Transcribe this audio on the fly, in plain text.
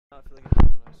not feel like it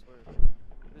happened, I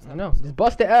swear. I know. Just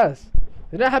bust the ass.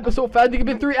 Did that happen so fast? It's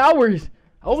been 3 hours.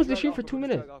 I was the street for 2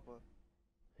 minutes.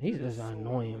 He's just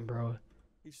annoying, bro.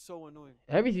 He's so annoying.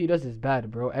 Everything he does is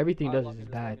bad, bro. Everything he does is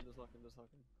bad.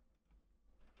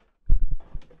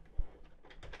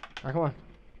 Alright, come on.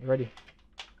 You ready?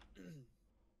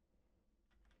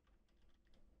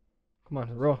 Come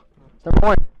on, roll. Step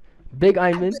 1. Big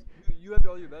Iron. You have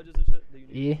all your badges and shit that you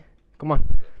need? Yeah. Come on.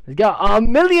 Let's get a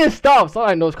million stops. All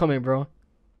I know is coming, bro.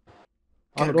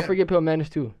 Oh, don't forget Pill Madness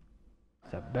too.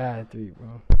 It's a bad 3,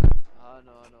 bro. I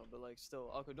know, but like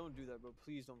still, Aqua, don't do that, bro.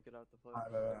 Please don't get out the play.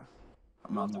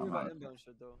 We don't have to worry about inbound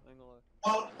shit though. I ain't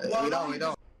gonna lie. We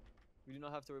don't. We do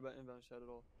not have to worry about inbound shit at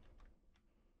all.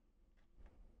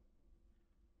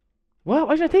 What?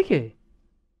 Why'd you not take it?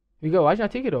 We go. Why'd you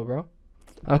not take it though, bro?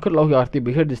 I could low off but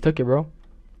we could just took it, bro.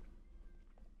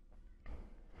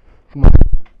 Come on.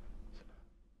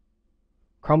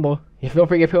 Crumble. You don't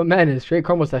forget Pill Madness. Straight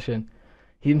crumble session.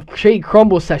 Straight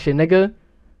crumble session, nigga.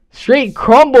 Straight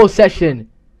crumble session.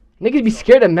 Niggas be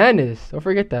scared of madness. Don't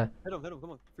forget that. Hit him, come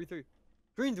on. 3-3.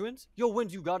 Green wins. Yo,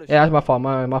 wins, you gotta shoot. Yeah, that's my fault.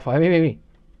 My fault. Me.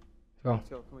 Go. Let's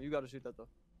go. Come on, you gotta shoot that though.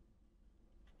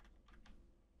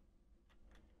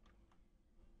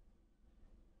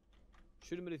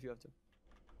 Shoot him if you have to.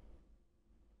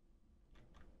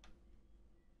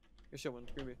 Your shit wins.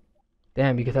 Green.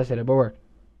 Damn, because I said it, but work.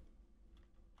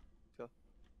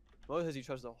 Mohezzykid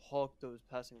tries to hawk those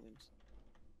passing lanes.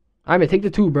 I mean, take the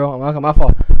 2, bro. My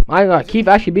fault. My God, Keife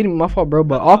actually beating me. My fault, bro.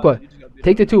 But Aqua,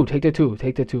 take the 2. Take the 2.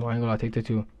 Take the 2. I ain't gonna lie. Take the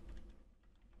 2.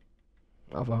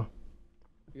 My fault.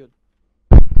 Good.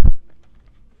 I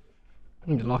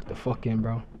need to lock the fuck in,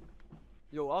 bro.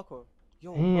 Yo, Aqua.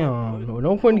 Yo. Damn.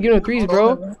 No point in getting 3s,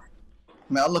 bro.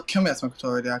 Man, I look kill me at my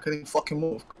controller there. I couldn't fucking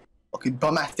move. Okay,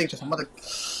 bum ass thing. Just mother.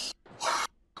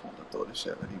 Come on, throw this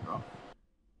shit ready, bro.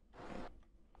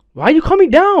 Why are you coming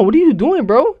down? What are you doing,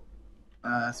 bro?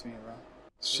 That's me, bro.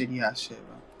 Shitty ass shit,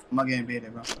 bro. I'm not getting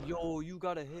baited, bro. Yo, you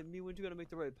gotta hit me when you gotta make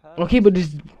the right pass. Okay, but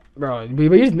just, bro,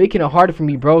 you're just making it harder for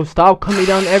me, bro. Stop coming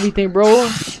down everything, bro.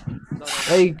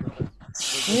 Like,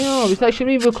 damn, it's like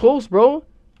shouldn't even close, bro.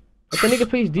 But that nigga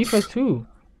plays defense too.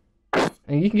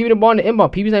 And you can give me the ball in the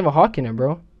inbound. PB's not even hawking it,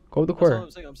 bro. Go with the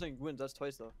court. I'm saying wins. That's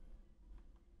twice though.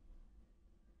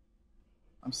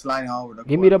 I'm sliding all over the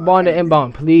Give me the ball in the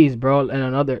inbound, please, bro. And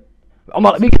another. I'm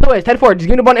out. We can do it. 10-4. Just give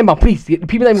me the ball in the inbound, please.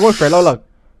 People not even going for it. Look.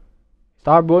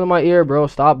 Stop blowing in my ear, bro.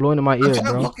 Stop blowing in my ear,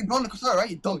 bro. I'm fucking blowing the controller, right?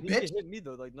 You dumb bitch. He hit me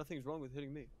though. Like nothing's wrong with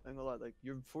hitting me. I ain't gonna lie. Like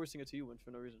you're forcing it to you, Wins, for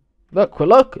no reason. Look,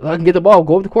 look. I can get the ball.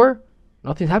 Go up the court.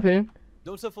 Nothing's happening.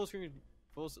 Don't set full screen.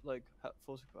 Full screen. I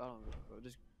don't know, bro.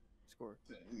 Just score.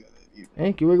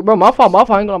 Thank you, bro. My fault.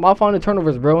 I ain't gonna. My fault in the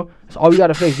turnovers, bro. That's all we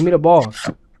gotta face. Give me the ball.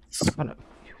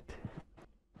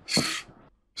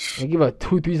 I give her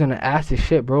 2 3s on the ass and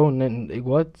shit, bro. And then like,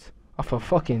 what? Off a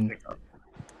fucking.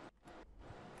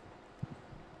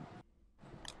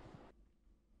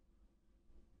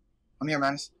 I'm here,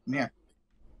 Madness. I'm here.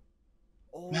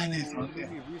 Oh, Madness.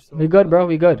 We good, bro.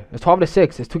 We good. It's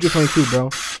 12-6. It's 2K22, bro.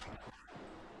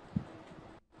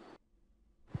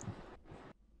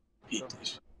 Beat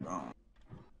this, bro.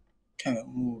 Can't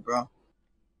even move, bro.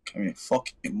 Can't even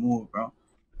fucking move, bro.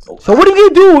 So what are we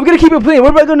gonna do? We're gonna keep it playing. What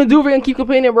am I gonna do if we're gonna keep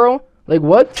complaining, bro? Like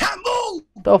what? Can't move!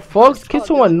 The fuck? This kid's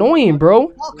so annoying, bro.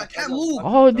 Fuck, I can't move!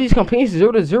 All of these complaints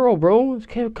 0-0, bro. This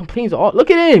kid complains all.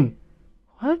 Look at him.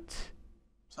 What?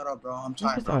 Shut up, bro. I'm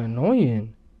trying, This is bro.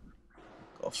 annoying.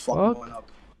 Go fuck going up.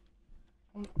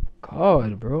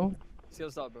 God, bro.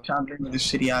 Stop, bro. Stop blaming this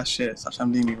shitty ass shit. Stop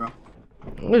trying to blame me, bro.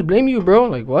 I'm just blame you, bro.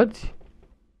 Like what?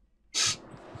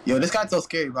 Yo, this guy's so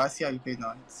scary, bro. I see how you play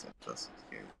now. It's so scary.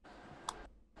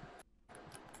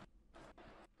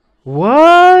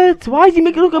 What? Why does he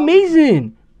make it look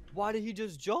amazing? Why did he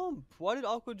just jump? Why did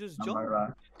Aqua just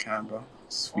jump? Can't, bro.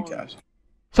 Sweet ass.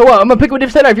 So what? I'm gonna pick a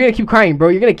different side. If you're gonna keep crying, bro,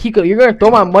 you're gonna throw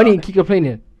my money and keep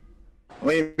complaining.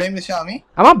 Wait, blame this shit on me?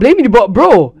 I'm not blaming you, but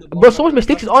bro, so much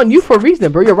mistakes is on you for a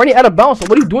reason, bro. You're running out of bounds. So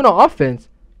what are you doing on offense?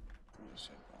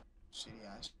 Shitty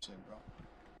ass shit, bro.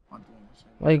 I'm doing this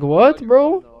shit. Like what,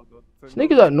 bro? This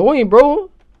nigga's annoying,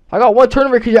 bro. I got 1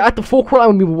 turnover because you're at the full court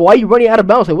line with me. Why are you running out of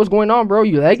bounds? Like what's going on, bro?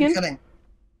 You lagging?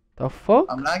 The fuck?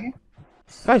 I'm lagging?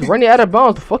 Guys, running out of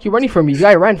bounds. The fuck you running from me? You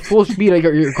guy ran full speed like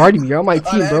you're guarding me. You're on my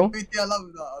team, bro. I love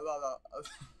you,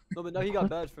 No, but now he got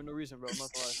bad for no reason, bro. I'm not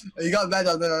gonna lie. You got bad,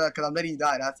 no, because I'm letting you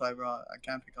die. That's why, bro. I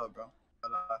can't pick up, bro.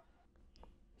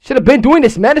 Should have been doing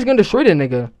this. Man is gonna destroy the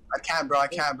nigga. I can't, bro. I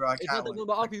can't. It's not the good,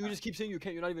 but Aqua, you just keep saying you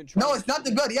can't. You're not even trying. No, it's not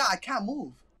the good. Yeah, I can't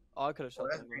move. Oh, I could have shot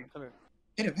that. Come here.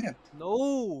 Hit him.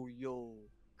 No, yo.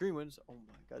 Green wins. Oh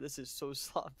my god, this is so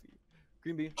sloppy.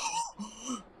 Green B.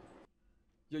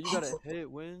 Yo, you gotta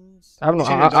hit wins. I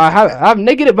have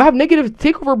negative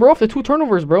takeover, bro. After 2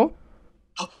 turnovers, bro.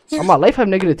 On my life, I have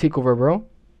negative takeover, bro.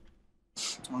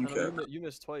 You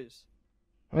missed twice.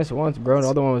 I missed once, bro. The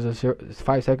other one was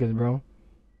 5 seconds, bro.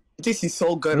 He's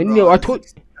so good, I mean, bro.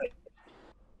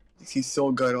 He's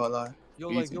so good, wallah. Yo,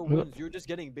 like, yo, wins. You're just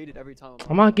getting baited every time.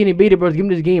 I'm not getting baited, bro. Give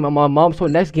me this game. I'm on mom. So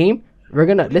next game, we're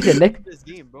gonna listen. This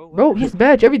game, bro, he's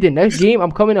badge everything. Next game,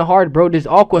 I'm coming in hard, bro. This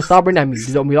Aqua stubborn at me.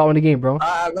 We all in the game, bro.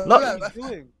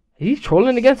 He's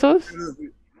trolling against us.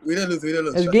 We didn't lose.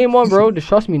 It's game 1, bro. Just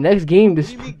trust me. Next game, What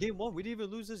do you mean game 1? We didn't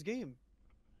even lose this game.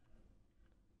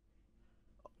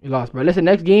 You lost, bro. Listen,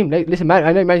 next game. Listen, Matt,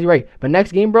 I know you're right, but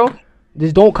next game, bro,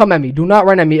 just don't come at me. Do not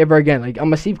run at me ever again. Like, I'm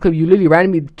gonna see because you literally ran at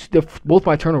me both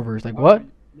my turnovers. Like, what?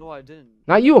 No, I didn't.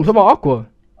 Not you. I'm talking about Aqua.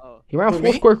 Oh. He ran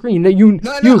 4 square green. You.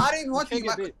 No, I didn't even run to you.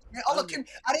 I didn't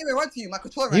even run to you. My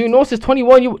controller. You know, since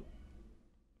 21, you.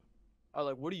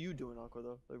 Like, what are you doing, Aqua,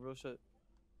 though? Like, real shit.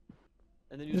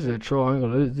 And then This is a troll. I ain't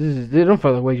gonna. They don't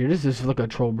feel like wager. This is like a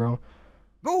troll, bro.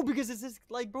 Bro, because it's just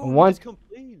like, bro, One. he just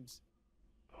complains.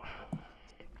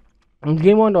 In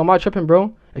game 1, though, I'm not tripping,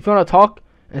 bro. If you wanna talk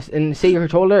and say your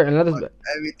controller and let us.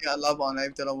 Everything I love on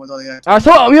everything I want on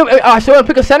the So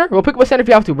pick a center. We'll pick up a center if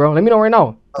you have to, bro. Let me know right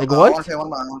now. Like what? I want to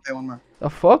play one more. The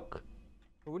fuck?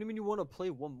 What do you mean you want to play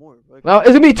one more? Like, Now it's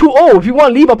gonna be 2-0. If you want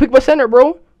to leave, I'll pick up a center,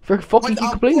 bro. If you're fucking keep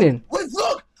complaining. Wait,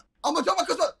 look! I'm gonna drop my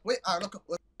controller. Wait,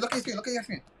 look at your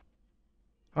screen.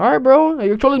 All right, bro.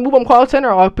 Your controller's move. I'm call out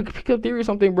center. I'll pick up theory or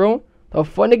something, bro. The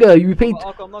fuck, nigga. You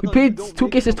paid 2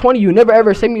 cases 20. You never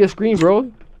ever send me a screen, bro.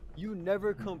 You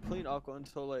never complain, Aqua,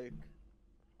 until like,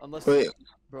 unless. Wait.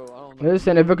 Bro, I don't know.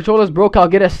 Listen, if your controller's broke, I'll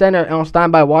get a center and I'll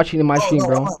stand by watching in my screen,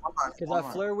 bro. Because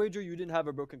that flare wager, you didn't have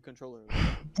a broken controller.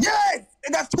 Yes!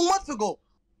 And that's 2 months ago.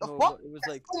 The fuck? It was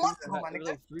like 2 months ago, my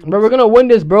nigga. Bro, we're gonna win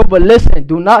this, bro. But listen,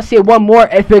 do not say one more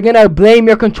if you're gonna blame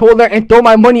your controller and throw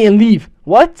my money and leave.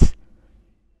 What?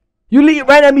 You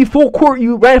ran at me full court.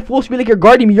 You ran full speed like you're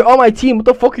guarding me. You're on my team. What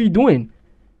the fuck are you doing?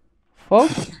 Fuck.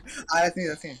 That's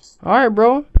me. Alright,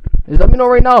 bro. Just let me know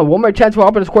right now. One more chance for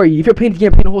hop in the score. If you're playing the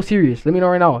game, play the whole series. Let me know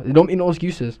right now. Don't make no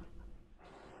excuses.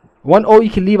 1-0, you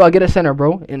can leave. I'll get a center,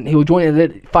 bro. And he'll join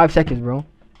in 5 seconds, bro.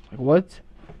 Like, what? This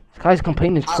guy's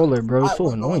complaining his controller, bro. It's so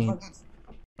annoying.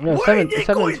 Yeah,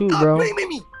 7-2, bro.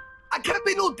 I can't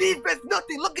be no defense,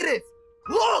 nothing. Look at this.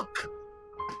 Look!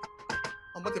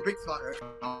 I'm about to break spot right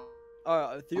now.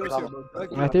 Alright, Theo's here, bro.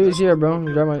 My Theory's here, bro.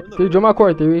 Join my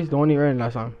court, Theory's. The one you ran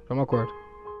last time. Join my court.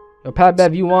 Yo, Pat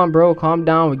Bev, you won, bro. Calm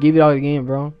down. We gave you out of the game,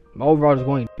 bro. My overall is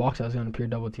going. Box out's gonna appear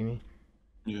double team me.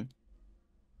 Yeah.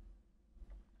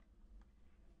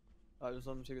 Alright, just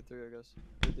let me take a 3, I guess.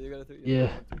 You got a 3?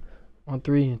 Yeah.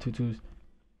 1-3 and 2 2s.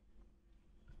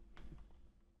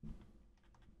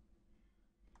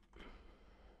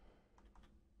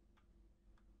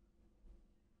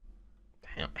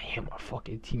 Damn, my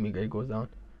fucking teammate grade goes down.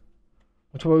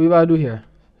 Which one we about to do here?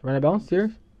 Run it bounce,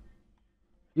 serious?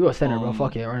 You a center, bro.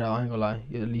 Fuck it. Right now, I ain't gonna lie.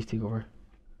 You at least take over.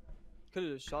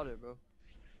 Could've just shot it, bro.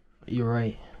 You're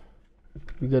right.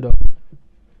 We good though.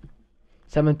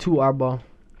 7-2 our ball.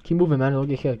 Keep moving, man. Don't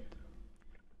get kicked.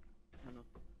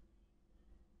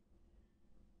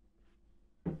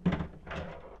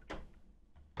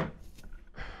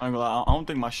 I ain't gonna lie, I don't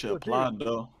think my shit applied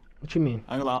though. What you mean?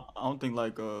 I ain't gonna lie, I don't think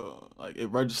like it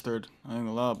registered. I ain't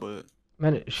gonna lie, but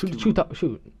man, shoot.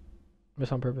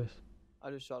 Miss on purpose. I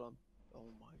just shot him. Oh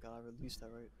my god, I released that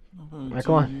right. Alright,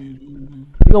 come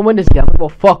on. We gonna win this game. Well,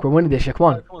 fuck, we're winning this shit. Come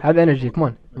on. Have the energy. Come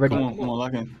on. Ready. Come on,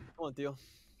 lock in. Come on, Theo.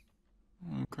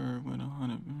 Okay, with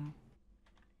 100, man.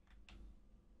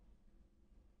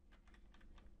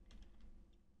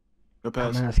 Good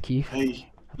pass. Man, that's Keife.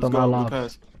 Hey, Let's go. go. Good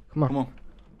pass. Come on. Come on.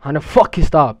 100 fucking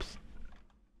stops.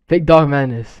 Big dog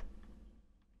madness.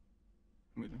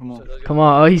 Come on. Come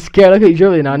on. Oh, he's scared. Look at you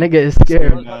dribbling now. Nigga is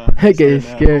scared. Nigga is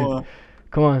scared.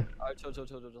 Come on. Alright, chill,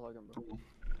 lock in, bro.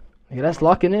 Nigga, that's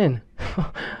locking in.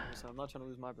 Listen, I'm not trying to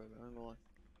lose my bread, I ain't gonna lie.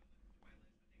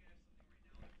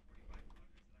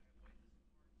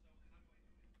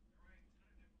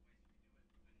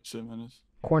 Shit, man.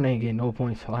 Corner ain't getting no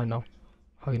points. All I know.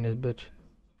 Hugging this bitch.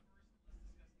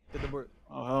 Get the board.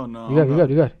 Oh, hell no. You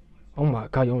good. Oh my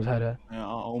god, you almost had that. Yeah, I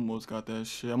almost got that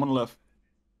shit. I'm on the left.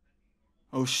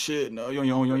 Oh shit, no, you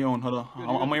on. Hold on. I'm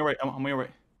on your right. I'm on your right.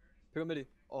 Pick up midi.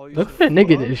 Oh, you look at that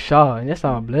nigga that shot, and that's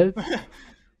not blitz.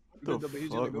 The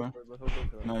fuck, bro?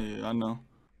 Nah, yeah, I know.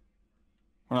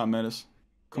 We're not Madness.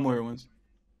 Come over here, Wins.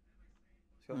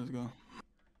 Let's go.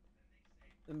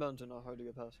 Inbounds are not hard to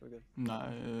get past. We're good. Nah,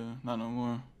 yeah, not no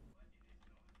more.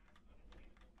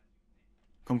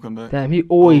 Come back. Damn, he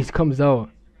always comes out.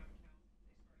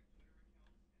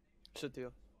 Shit,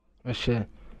 Theo. Oh shit.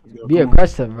 Be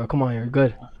aggressive, bro. Come on, you're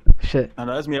good. Shit. Nah,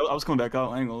 that's me. I was coming back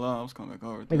out. I ain't gonna lie. I was coming back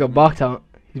out. Right Nigga box out.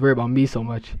 He's worried about me so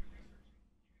much.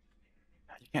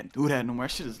 You can't do that no more.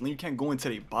 That shit is lean. You can't go into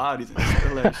their bodies and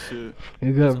steal that shit.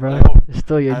 You're good, bro.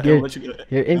 Still, your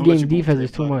in-game defense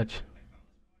is too much.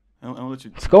 I don't let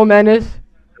you. Let's go, Madness.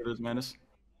 There it is, Madness.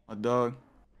 My dog.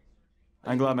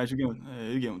 I ain't glad, man.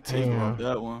 You getting taken off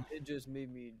that one. It just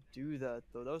made me do that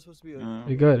though. That was supposed to be a.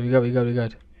 We good. We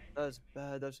good. That's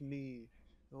bad. That's me.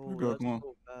 Oh, Good, that's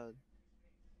so bad.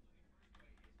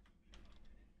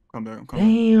 I'm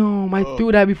coming. Damn, I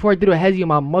threw that before I threw a hezzy on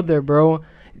my mother, bro.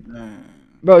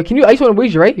 Bro, can you ISO and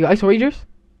wager, right? You ISO wagers?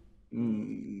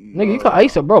 Nigga, you can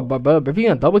ISO, bro. But if you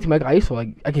gonna double team, I can ISO.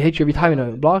 Like, I can hit you every time in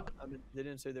a block. I mean, they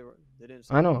didn't say they were. They didn't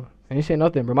say I know. I didn't say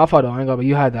nothing, bro. My fault, though. I ain't gonna, but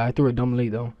you had that. I threw it dumb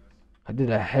late, though. I did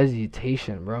a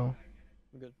hesitation, bro.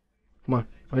 I'm good. Come on.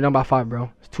 We're down by 5,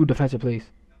 bro. It's 2 defensive plays.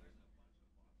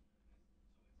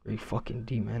 Very fucking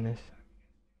deep, Madness.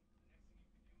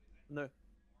 No.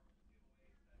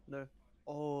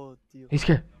 Oh, deal. He's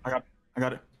scared. I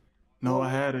got it. No, I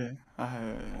had it.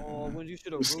 Oh, when you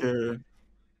should have. I'm scared.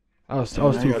 I was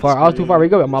too far. I was too far. We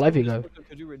go. My life, you go.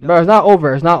 Bro, it's not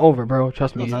over. It's not over, bro.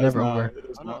 Trust me, it's never over.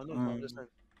 I know.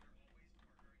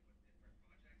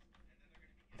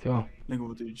 Yo. Nigga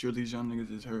with these young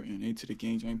niggas is hurting. Ain't to the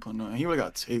games. Ain't putting on. He really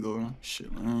got takeover.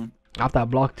 Shit, man. Off that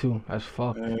block too. That's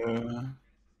fucked.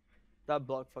 That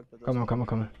block fucked up. Come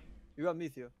on. You got me,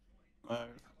 Theo. Alright.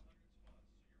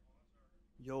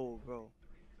 Yo, bro.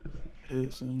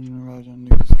 Hits and Raj on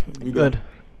niggas. We good.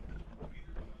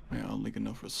 Man, I'll link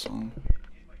enough for a song.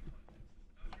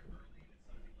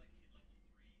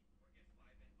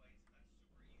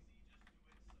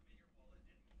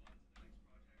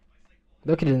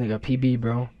 Look at this nigga PB,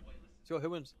 bro. Let's go. Hit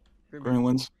wins. Green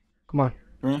wins. Come on.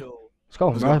 Green. Let's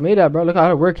go, bro. I made that, bro. Look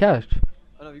how we're cashed.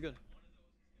 I know, you're good.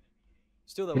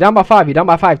 Still that. You're down by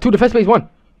 5. 2 defense plays, 1.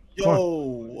 Yo,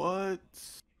 what?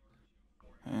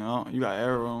 You got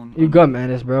arrow on. You good,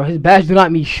 man, bro. His badge do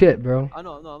not mean shit, bro. I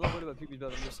know, I'm not worried about PB's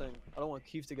badge. I'm just saying. I don't want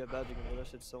Keife to get badge again, bro. That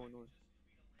shit's so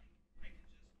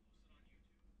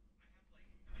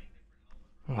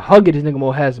annoying. Hug it, this nigga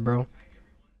Mohez, bro.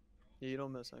 Yeah, you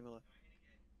don't miss, I ain't gonna lie.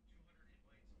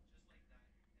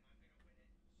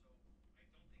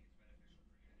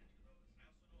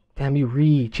 Damn, you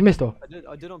reach. You missed, though.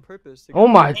 I did on purpose. Oh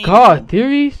my god,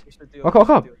 theories? Walk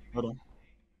up.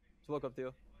 Walk up,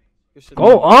 Theo.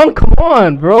 Go on, come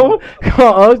on, bro.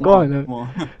 Come on,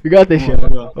 man. You got this shit.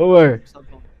 Over.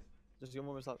 Just get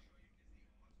more stop.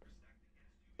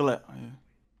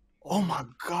 Oh my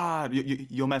god.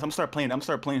 Yo, man, I'm gonna start playing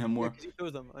him more. Yeah, he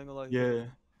throws them. I ain't gonna lie. Yeah.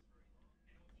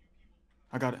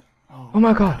 I got it. Oh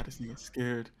my god. This nigga's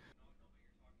scared.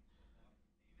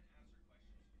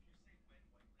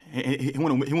 He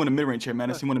won a mid-range here, man.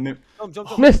 He won a mid.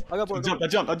 Jump. Missed. I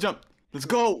jumped. Let's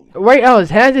go. Right out his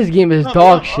hands. This game is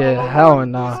dog shit. Hell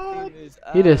nah.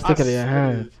 He just took it in your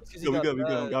hands. We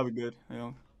good. Gotta be good.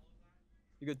 You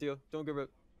good, Theo? Don't get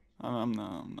ripped. I'm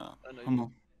not.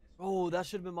 Oh, that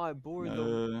should have been my board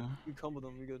though. You come with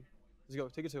them. We good. Let's go.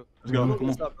 Take it too. Let's go. Come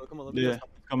on. Come on. Let me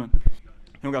coming.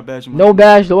 He don't got badge. No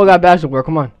badge. The one got badge to wear.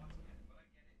 Come on.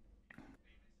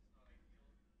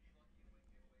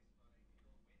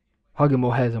 Hug him,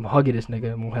 Mohez. I'm hugging this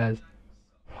nigga, Mohez.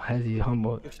 Mohez, he's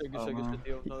humble. Good shit,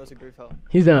 Theo. No, that's a great foul.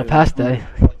 He's done a pass day.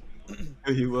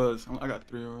 He was. I got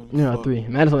 3 already. You know, 3.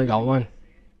 Man's only got 1.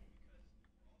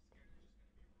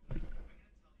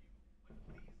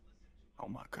 Oh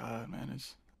my god, man.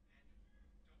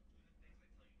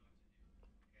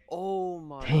 Oh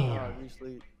my damn. god, we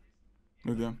sleep.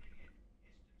 Okay.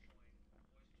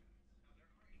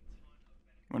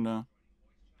 One down.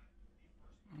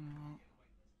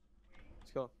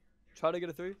 Let's go. Try to get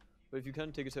a 3, but if you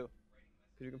can, take a 2. Because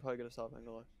you can probably get a stop, I ain't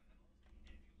gonna lie.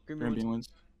 Green bean wins.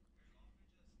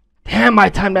 Damn, I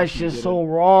timed that shit so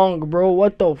wrong, bro.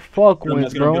 What the fuck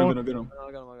wins, bro? Get him.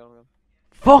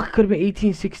 Fuck, could have been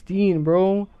 18-16,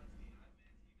 bro.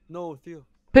 No, Theo.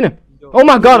 Pin him. Oh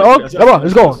my god,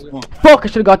 let's go. Fuck, I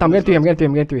should have got that. I'm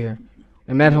getting 3 here.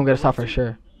 And man's gonna get a stop for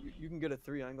sure. You can get a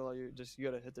 3, I ain't gonna lie. You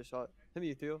gotta hit the shot. Hit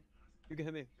me, Theo. You can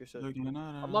hit me. Good shit.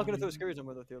 I'm not gonna throw scares on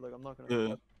though, Theo. Like, I'm not gonna.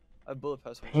 Yeah. I bullet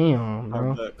pass. Damn,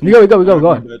 bro. We go. Alright,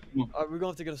 we're gonna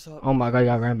have to get a stop. Oh my god, you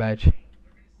got grand badge.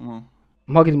 Come on.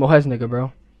 I'm hugging Mohez nigga,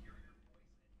 bro.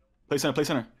 Play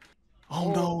center.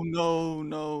 Oh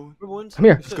no. Come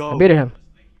here. Let's go. I baited him.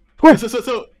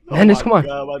 So. Madness, come on.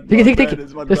 Take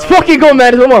it. Let's fucking go,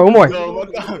 Madness. One more. One more.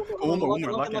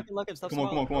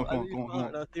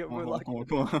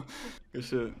 Come on. Good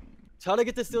shit. Try to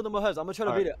get this steal the Mohez. I'm gonna try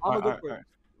to beat it. I'm gonna go for it.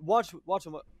 Watch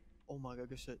him. Oh my god,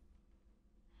 good shit.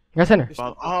 Got center.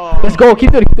 Oh, let's go.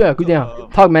 Keep doing it. Keep down.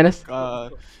 Talk, Madness.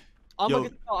 I'm gonna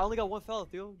get the foul. I only got one foul,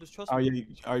 Theo. Just trust me.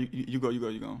 You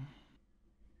go.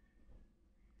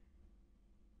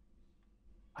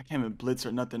 I can't even blitz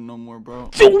or nothing no more, bro.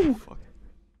 Oh, fuck.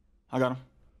 I got him.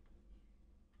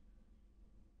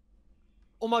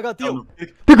 Oh my god, Theo.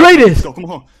 The greatest. Let's go, come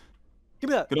on. Give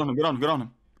me that. Get on him. Get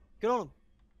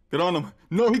on him.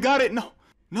 No, he got it. No.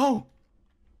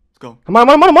 Let's go. Come on,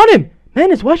 I'm on him.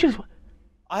 Madness, watch this.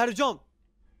 I had to jump.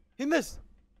 He missed.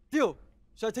 Theo,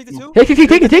 should I take the two? Take it,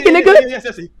 nigga.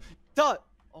 Yes. Dot.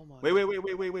 Oh my. Wait.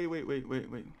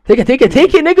 Take it,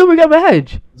 nigga. We got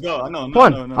badge. Let's go. No.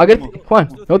 Come on, I'll get it. Come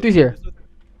on, no threes here.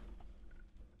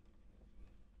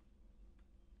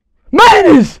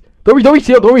 Madness! Don't reach,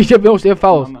 don't stay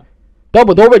fouls.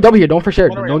 Double here, don't for sure.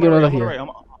 Don't get another here.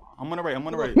 I'm on the right.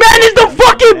 Madness the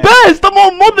fucking best! I'm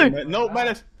on mother! No,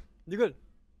 Madness. You good?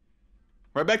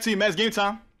 Right back to you, Madness. Game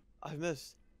time. I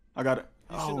missed. I got it.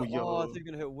 Oh, yo. I think you're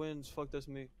gonna hit wins. Fuck, that's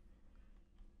me.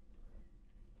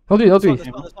 Don't do it.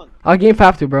 I'll game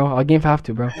 5-2,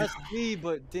 bro. That's me,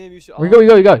 but damn, you should. We go.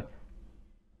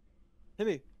 Hit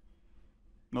me.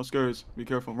 No scurries. Be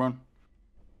careful. Run.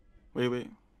 Wait.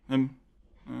 Him.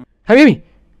 Hit me.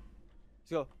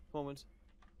 Let's go. Come on, wins.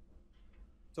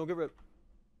 Don't get ripped.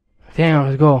 Damn,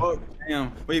 let's go. Oh,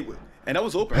 damn. Wait. And that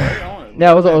was open, right?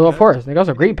 Yeah, it was all for us. That was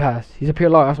a great pass. He's a pure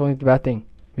log. That's only the bad thing.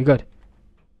 We good.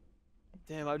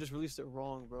 Damn, I just released it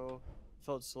wrong, bro.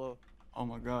 Felt slow. Oh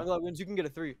my god. I'm gonna lie, wins. You can get a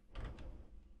 3.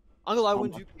 I'm gonna lie,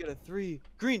 wins. You can get a 3.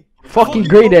 Green. Fucking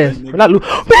great ass. We're not losing.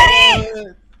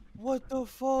 What the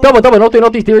fuck? Double. No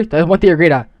three theory. That's one theory.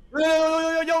 Great eye.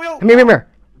 Yo. Come here.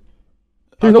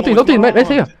 Dude, no three. Nice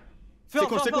here. Stay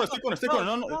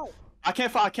corner. No. I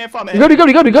can't foul, man.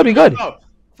 You good.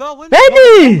 Foul, win.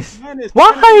 Madness!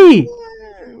 Why?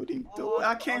 What are you doing?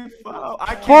 I can't foul.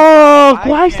 Fuck!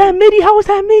 Why is that midi? How was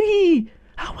that midi?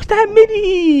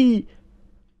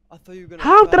 I thought you were gonna.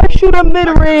 How did I shoot a mid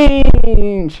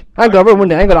range?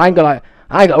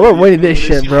 We're winning this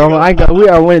shit, bro. We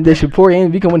are winning this shit. 4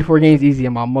 games. We can win 4 games easy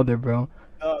in my mother, bro.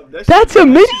 That's a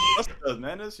midi.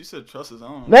 Madness, you said trust his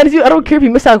own. Madness, I don't care if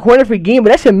you miss out a corner for a game, but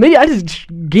that's a midi. I just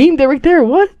gamed it right there.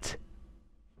 What?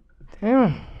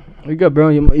 Damn. You good, bro.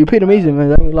 You played amazing, man.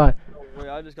 I ain't gonna lie. No way,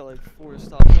 I just got like 4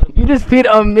 stops. You just played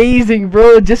amazing,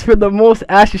 bro. Just for the most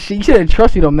ass shit. You shouldn't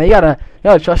trust me though, man. You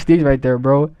gotta trust these right there,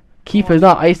 bro. Keife is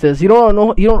not ISIS. You don't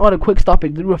know how to quick stop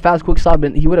it. Do a fast quick stop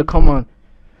and he would have come on.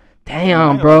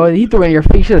 Damn, bro. He threw it in your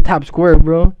face. You should have tapped square,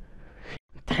 bro.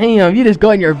 Damn, you just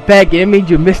got in your back and it made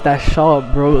you miss that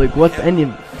shot, bro. Like what the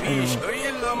ending?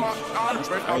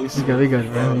 We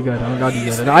good, man. We good.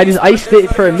 I just iced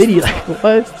it for a midi. Like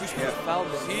what?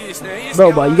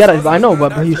 Bro, but you gotta. I know,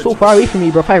 but he's so far away from me,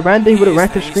 bro. If I ran there, he would've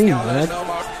ran the screen, man.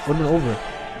 Would've been over.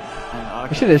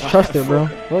 I should've just trusted, bro.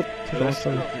 What?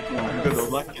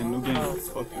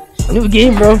 New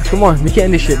game, bro. Come on, we can't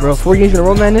end this shit, bro. 4 games in a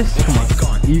row, Madness. Come on,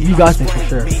 you got this for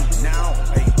sure.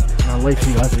 My life,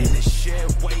 you got this.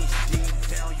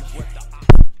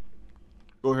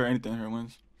 Go here, anything here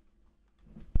wins.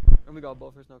 And we got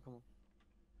buffers now. Come on.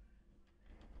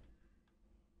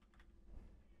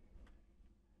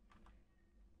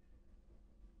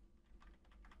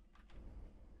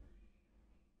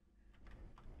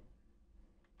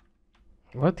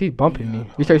 What? He's bumping me.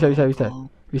 Reset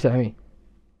me.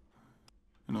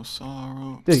 No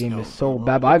sorrow. This game is so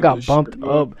bad, but I got bumped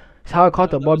up. It's how I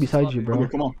caught the ball beside you, bro.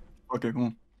 Okay, come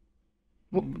on.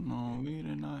 No, we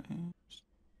did not.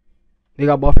 They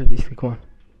got buffers, basically. Come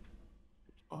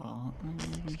on.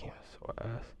 This game is so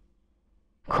ass.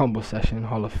 Crumble session,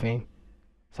 Hall of Fame.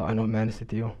 So I know Madness to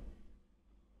deal.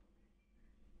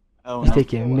 He's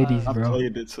taking middies, bro. I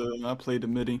played it too. I played the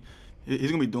midi.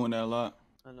 He's gonna be doing that a lot.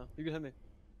 I know. You can hit me.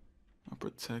 I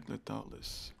protect the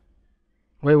thoughtless.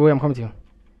 Wait, I'm coming to you.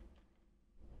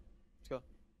 Let's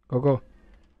go. Go.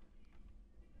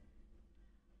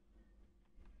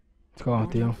 Let's go,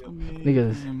 Theo.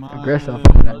 Niggas aggressive.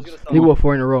 Nigga go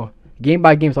 4 in a row. Game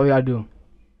by game, that's all we gotta do.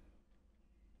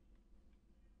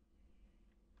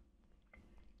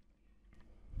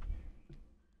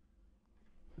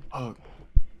 Oh.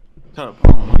 Shut up.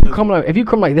 If you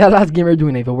come like that last game you're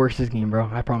doing, it worse this game, bro.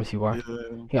 I promise you are. Yeah.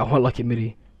 You got one lucky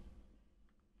midi.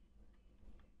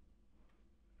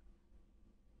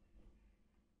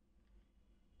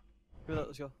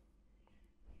 Let's go.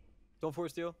 Don't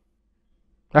force Theo.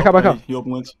 Back up. You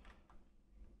open wins.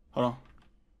 Hold on.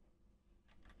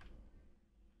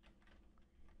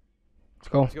 Let's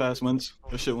go. Fast wins.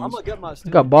 Good shit wins. I'm gonna get my stick.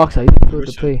 You got box out. You do it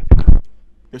to play.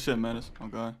 Good shit, Madness. Oh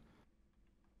god.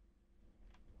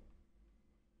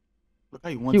 Look how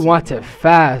he wants it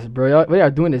fast, bro. What y'all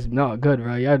doing is not good,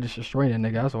 bro. Y'all just destroying a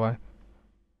nigga. That's why.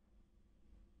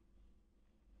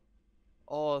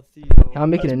 Oh, Theo. Y'all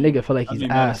making a nigga feel like he's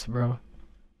ass, bro.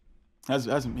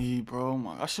 That's me,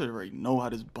 bro. I should already know how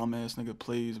this bum ass nigga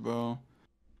plays, bro.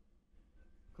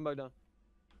 Come back down.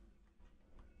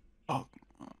 Oh.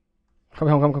 Come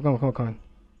on.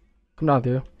 Come down,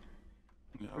 Theo.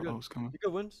 Yeah, I was coming. You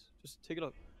got wins. Just take it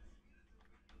up.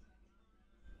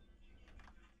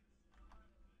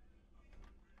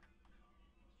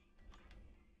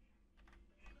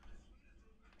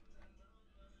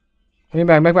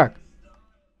 Back.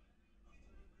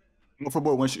 Go for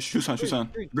board. Shoot son.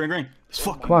 Green.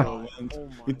 Fuck. Come on.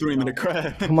 We threw him in the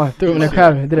crab. Come on, threw him in the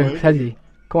crab. Did it heavy.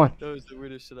 Come on. That was the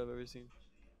weirdest shit I've ever seen.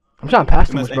 I'm trying to pass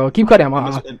too much, bro. Keep cutting.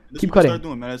 Keep cutting. I'm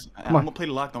gonna play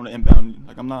the lockdown on the inbound.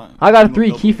 Like I'm not. I got a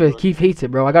 3. Keife hates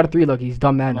it, bro. I got a 3. Look, he's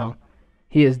dumb mad now.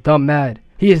 He is dumb mad.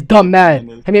 Hey, come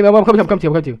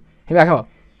to you. Hey, back up.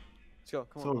 Let's go.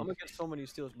 Come on. I'm gonna get so many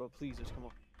steals, bro. Please, just come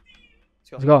on.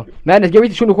 Let's go. Madness, get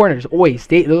ready to shoot in the corner. Just always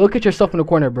stay. Look at yourself in the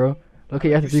corner, bro. Look at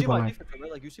you at the 3-point line.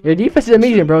 Your defense is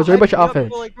amazing, bro. It's very much your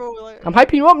offense. I'm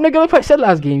hyping you up, nigga. Look what I said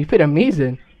last game. You played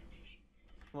amazing.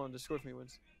 Come on, just score for me,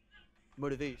 wins.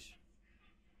 Motivation.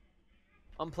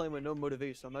 I'm playing with no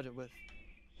motivation. Imagine with.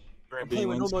 I'm playing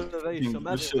with no motivation.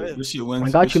 Imagine with. I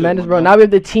got you, Madness, bro. Now we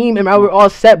have the team, and now we're all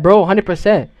set, bro.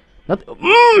 100%.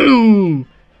 Nothing.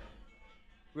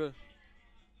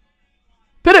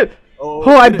 Hit it.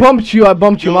 Oh, I bumped you.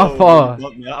 My fault.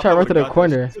 Try right to the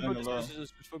corner.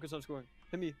 Just focus on scoring.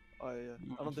 Hit me. Oh yeah.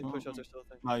 I don't think push outs are still a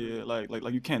thing. Nah, yeah,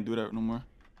 like you can't do that no more.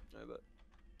 Yeah, but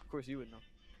of course you would know.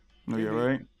 No, you're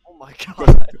right. Oh my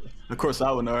god. Of course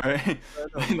I would know, right?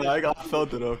 No, I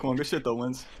felt it though. Come on, good shit though,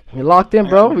 wins. We locked in,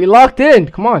 bro. We locked in.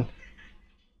 Come on.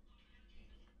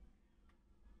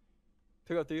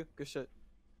 Pick up 3. Good shit.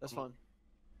 That's fine.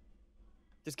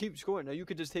 Just keep scoring. Now you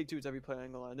could just take 2s every play. I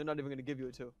ain't gonna lie. They're not even gonna give you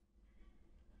a 2.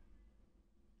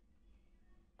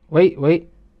 Wait.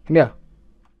 Yeah.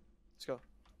 Let's go.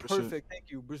 Perfect. Thank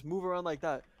you. Just move around like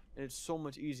that, and it's so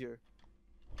much easier.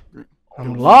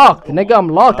 I'm locked, nigga. I'm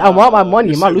locked. I want my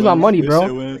money. I'm not losing my money,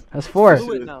 bro. That's 4.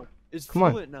 Come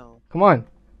on. Come on.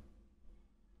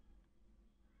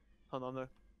 Hold on there.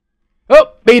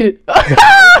 Oh, baited.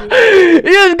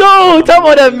 Let's go. Talk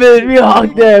about that, man. We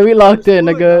locked in,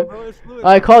 nigga.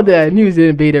 I called that. I knew he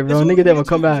didn't beat it, bro. Nigga didn't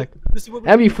come back.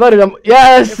 And we flooded him.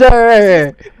 Yes,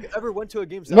 sir. Ever went to a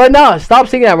game? Right now. Stop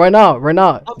saying that. Right now.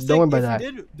 Don't worry about that.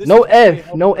 No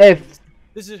F.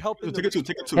 This is helping. Take it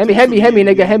 2. Hemi,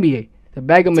 nigga. Hemi. The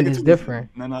bagman is different.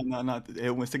 No.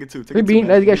 It wins. Take it 2.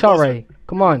 Let's get shot right.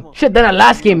 Come on. Shit, done that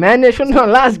last game, man. They shouldn't have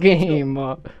done last game.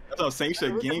 That's what I'm saying.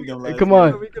 Shit, game. Come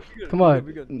on.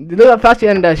 Look how fast you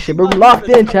end that shit, bro. We locked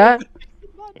in, chat.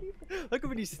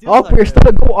 Awkward,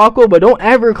 still go awkward, but don't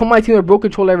ever come my team with bro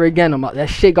control ever again. That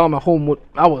shit got my whole.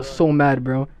 I was so mad,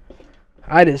 bro.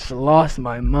 I just lost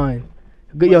my mind.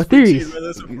 Good, yo, theories.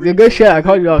 Good shit. I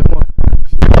called you out. Come on.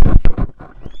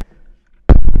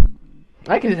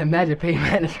 I can just imagine paying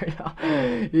Madness right now.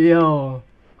 Yo.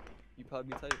 You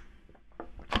probably tight.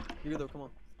 You're good though. Come on.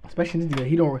 Especially this guy.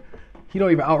 He don't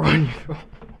even outrun you, bro.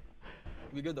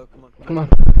 You're good though. Come on.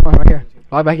 Come on, right here.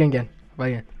 Log back in again.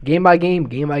 Game by game,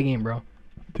 bro.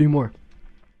 3 more.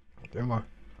 3 more.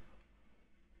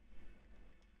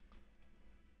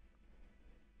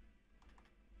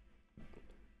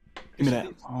 Give me that.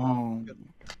 Oh.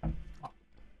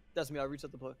 That's me. I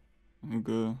reset the play. You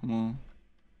good? Come on.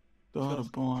 Thought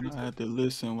of born. I had to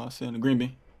listen while saying the green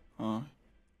bean. I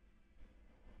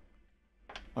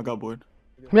got bored.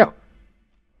 Yeah.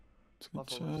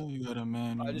 You got a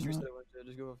man. I just reset it.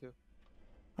 Just go off you.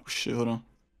 Oh shit! Hold on.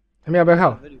 Let me out back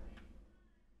how?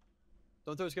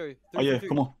 Don't throw it scary. Oh yeah,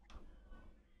 come on.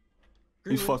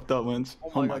 He's fucked up, wins.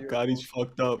 Oh my god, he's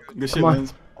fucked up. Good shit,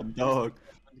 wins. A dog.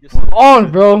 Come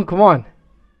on, bro. Come on.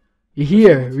 We're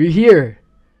here.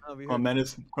 Come on,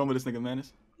 Madness. Come with this nigga,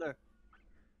 Madness. There.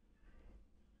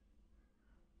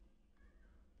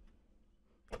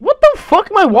 What the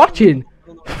fuck am I watching?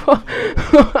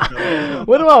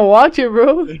 What am I watching,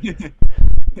 bro?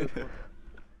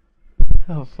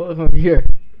 Oh fuck, I'm here.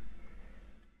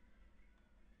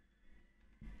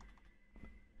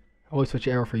 I always switch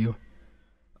arrow for you.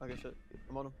 Okay, shit.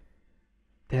 I'm on him.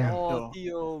 Damn. Oh,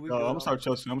 Theo, I'm gonna start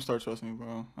trusting you,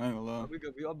 bro. I ain't gonna lie. We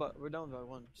good. We're down by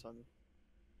 1, son.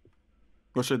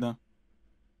 Go straight down.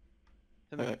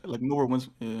 Like nowhere wins.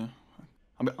 Yeah.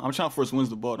 I'm trying to force wins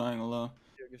the ball. I ain't gonna lie.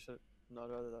 Yeah, good shit. No, I'd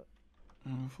rather that.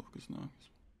 Focus now.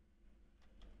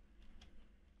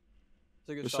 It's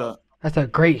a good shot. That's a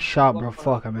great shot, bro.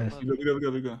 Fuck, I missed. We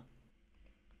good.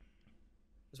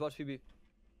 Let's watch PB.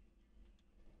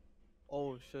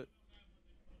 Oh shit.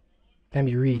 Damn,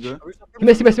 you reach. Yeah. He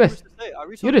missed. You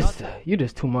You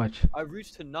just too much. I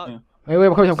reached to not. Yeah. Wait,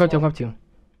 I'm coming to you.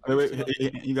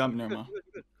 Wait, you got me. Never Good, mind. you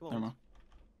good. Come on. Never mind.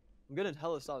 I'm getting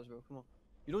hella stops, bro. Come on.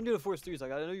 You don't need to force threes.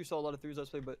 Like I know you saw a lot of threes let's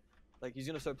play, but like he's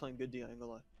gonna start playing good D. I ain't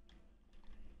gonna lie.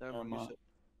 Never mind. Shit.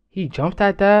 He jumped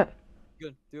at that.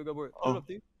 Good. Theo, go board. Oh. Put up,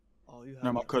 Theo. Oh, you have.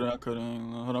 Never mind. I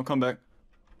couldn't. Hold on, come back.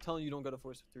 I'm telling you, don't gotta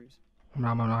force threes.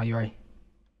 No, you're right.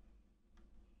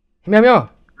 Hit me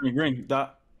up. Green.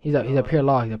 Dot. He's a pure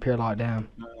log. He's a pure log. Damn.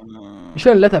 No. You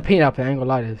shouldn't let that paint up. I ain't gonna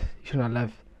lie. You shouldn't have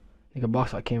left. Nigga,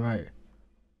 box out came right.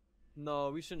 No,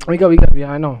 we shouldn't. We go.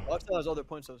 Yeah, I know. Boxout has other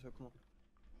points though, so come on.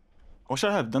 What should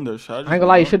I have done there? I ain't gonna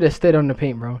lie. You should have stayed on the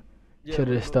paint, bro. Yeah, should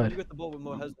have stood. You get the ball with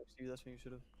mohezzykid next to you. That's when you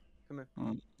should have. Come here.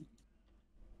 Come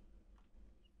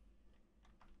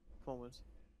on, Wins.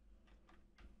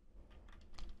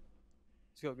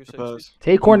 Let's go. Good shit.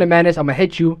 Take corner, madness. I'm gonna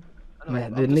hit you. I know,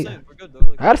 Man, I'm the just nigga- saying, we're good though.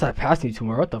 Like, I gotta start passing you too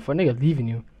more. What the fuck, nigga, leaving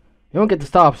you. You don't get the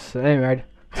stops. Anyway, right?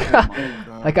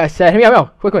 Like I said, hit me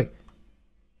out, quick. let's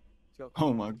go.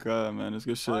 Oh my god, man, it's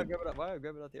good shit. Why I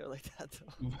grab it out the air like that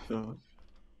though?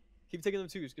 Keep taking them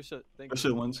twos. Good shit. Thank Good you.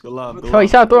 shit, Wins. Good live. So you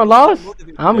start throwing laws?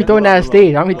 I'm be throwing that at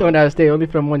stage. I'm be throwing that at stage only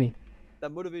for the money.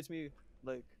 That motivates me,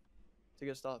 like, to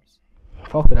get stops.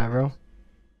 Fuck with that, bro.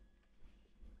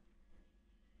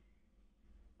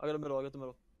 I got the middle.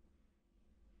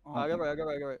 I got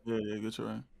right. Yeah, good shit,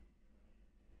 right.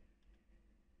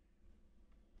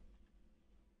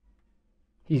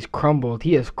 He's crumbled.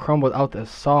 He has crumbled out the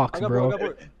socks, bro.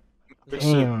 board.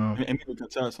 Damn. And me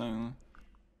contest, man.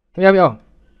 Hit me out.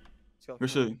 Let's go. Good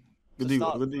shit. Good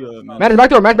deal, man. Madness,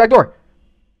 back door.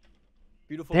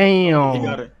 Beautiful. Damn. He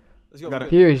got it. Let's go. Got it.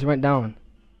 Pierce went down.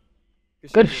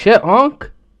 Good shit, Unc.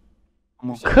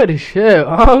 Come on. Good shit,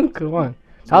 Unc. Come on.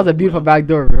 That was a beautiful back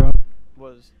door, bro.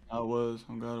 I was.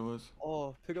 Oh god, it was.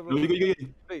 Oh, pick up. No, you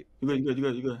good. Wait. You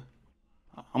good.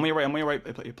 I'm on your right.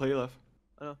 Play your left.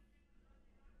 I know.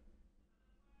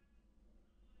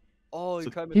 Oh,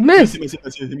 He missed. He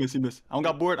missed. I don't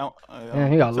got bored. Yeah,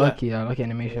 he got lucky. Lucky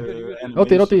animation. Good. No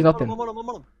threes, nothing. I'm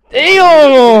on him.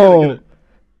 Damn.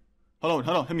 Hold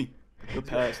on. Hit me. Good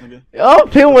pass, nigga. I'm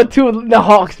playing with the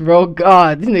Hawks, bro.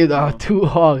 God, these niggas are 2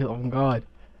 Hawks. Oh, God.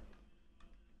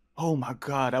 Oh, my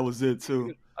God. That was it,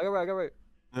 too. I got right.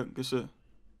 Yeah, good shit.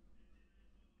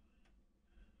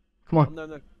 Come on. I'm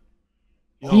there.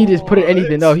 He just put it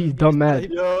anything. No, he's dumb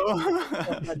mad. Yo.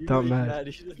 He's dumb mad.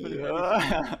 He just put it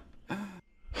anything.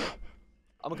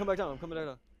 I'm gonna come back down.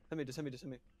 Just hit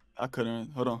me. I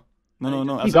couldn't. Hold on.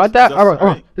 No. You got that? All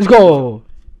right. Let's go.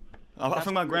 I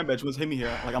think my grand badge was hit me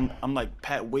here. Like I'm like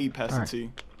way past the tee.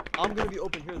 I'm gonna be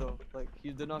open here though. Like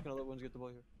they're not gonna let ones get the ball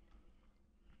here.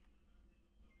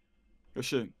 Good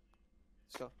shit.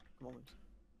 Let's go. Come on, Wins.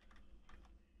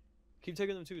 Keep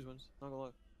taking them twos, Wins. Not gonna lie.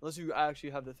 Unless you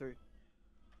actually have the 3.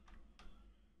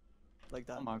 Like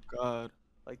that. Oh my god.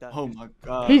 Like that. Oh my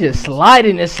god. He's just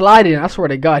sliding. I swear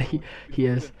to God, he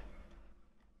is.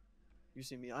 You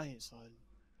see me? I ain't sliding.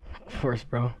 First,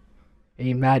 bro.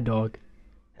 Hey, mad dog.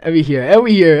 Every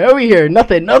year.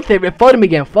 Nothing. Flood him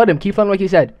again. Flood him. Keep flooding like he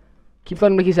said.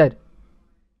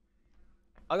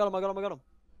 I got him.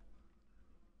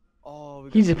 Oh,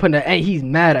 He's just putting that. Hey, he's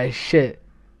mad as shit.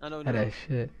 I know. At that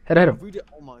shit. Hit him. If we did,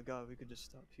 oh my god, we could just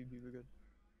stop. We're good.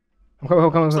 I'm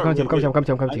coming to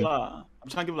you. I'm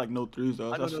trying to give like no threes though.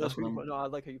 That's what I'm. No, I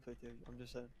like how you play theory. I'm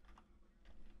just saying.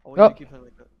 I want you to keep playing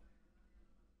like that.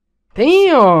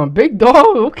 Damn, big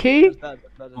dog. Okay. That's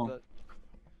bad.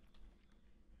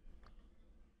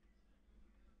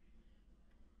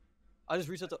 I just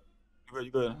reset the.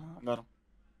 You good. I got him.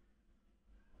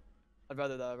 I'd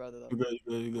rather that. You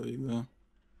good.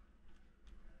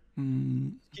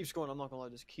 Keep scoring. I'm not gonna lie.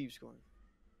 Just keep scoring.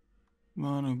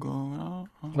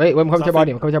 Wait, I'm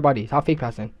coming to your body. Stop fake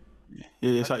passing.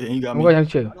 Yeah, you got me. I'm going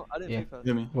to you. I didn't fake pass.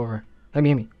 Hit me. Over. Let me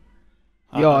hit me.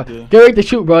 Yo, they're ready to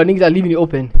shoot, bro. Niggas are leaving you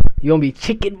open. You gonna be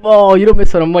chicken ball. You don't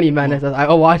miss on the money, man.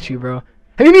 I'll watch you, bro.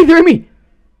 Hit me.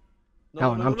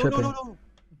 No, I'm tripping. No.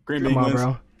 Green Come on,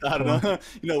 bro. I don't know.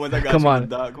 You know when I got Come you on.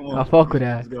 Come on. I'll fuck with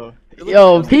that. Let's go.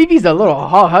 Yo, PB's a little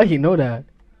hot. How you know that?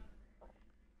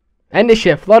 End this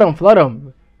shit. Flood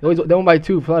him. They won by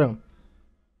 2. Flood him.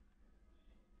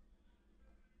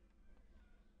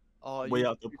 Oh, way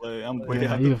out the play. I'm way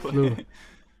out the play. Flew.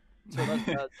 So that's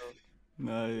bad though.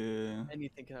 Nah, yeah.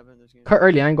 Anything can happen in this game. Cut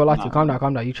early. I ain't gonna lie to you. Calm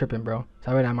down. You tripping, bro.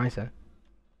 Stop with that mindset.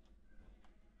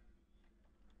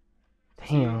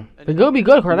 Damn. The good be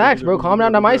good. Relax, bro. Calm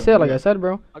down that mindset, like I said,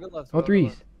 bro. No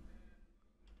threes.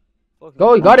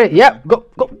 Go, you got it. Yep. Go.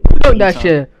 That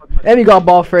shit. And we got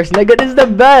ball first, nigga. This is the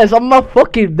best. I'm my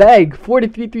fucking bag.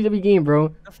 43 threes every game,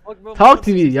 bro. Talk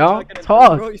to me, y'all.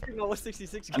 Talk.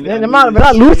 Man, we're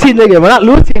not losing, nigga. We're not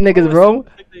losing, niggas, bro.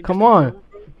 Come on.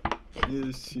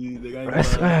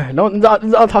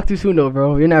 Don't talk too soon, though,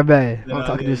 bro. You're not bad. Don't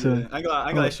talk too soon. I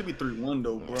got it should be 3-1,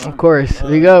 though, bro. Of course.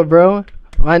 We go, bro.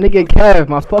 My nigga Kev.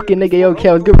 My fucking nigga, yo,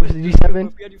 Kev. Was good versus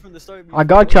G7. I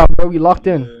got y'all, bro. We locked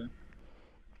in.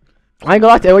 I ain't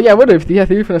gonna lie to you. Oh, yeah, what if he had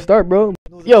 3 from the start, bro?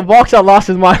 Yo, Boxout lost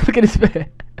his mind. Look at his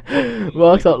fit.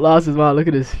 Boxout lost his mind. Look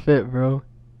at his fit, bro.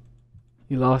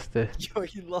 He lost it. Yo,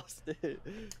 he lost it.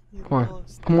 Come on.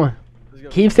 Come on.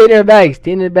 Keep staying in the bag.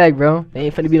 Stay in the bag, bro. They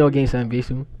ain't finna be no game 7 B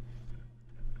soon.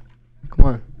 Come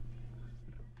on.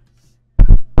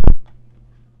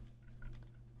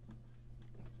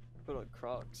 Put on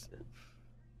Crocs.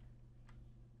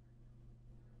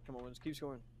 Come on, just keep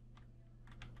scoring.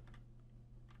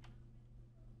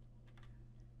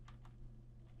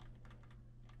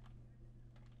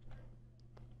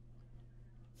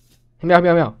 Hit me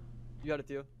out. You had it,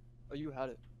 Theo. Oh, you had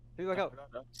it. Hit me back out.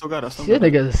 Still got it. This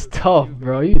nigga is tough,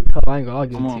 bro. You tough. I ain't gonna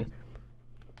argue with you.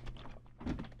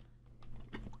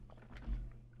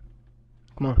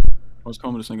 Come on. I was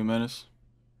coming to this nigga Menace.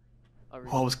 I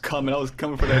was coming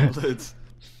for that blitz.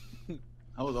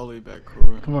 I was all the way back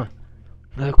court. Come on.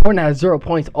 The corner has 0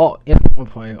 points. Oh, yeah, 1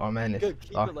 point. Oh, man. 0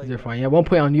 point. Yeah, 1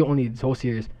 point on you only this whole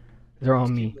series. 0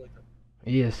 on me.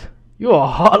 Yes. You are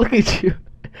hot. Look at you.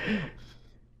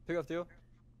 Pick up, Theo.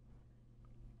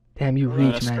 Damn, you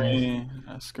reach, man.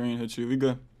 That screen hit you. We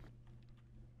good.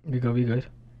 We good.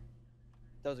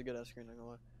 That was a good ass screen, I'm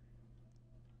gonna lie.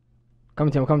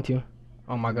 Come to you.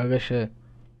 Oh my god, good shit.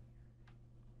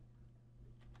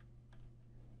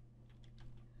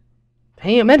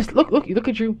 Hey, man, look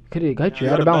at you. Got you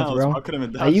out of bounds, bro.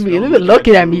 You been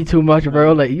looking at me too much,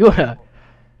 bro. Like, you wanna.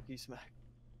 He smacked.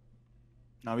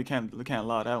 Nah, we can't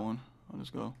allow that one. I'll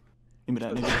just go. Give me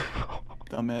that nigga.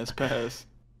 Dumbass pass.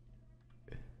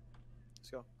 Let's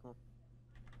go. Come on.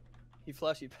 He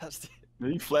flashy passed it. Yeah,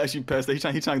 he flashy passed it. He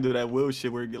trying to do that will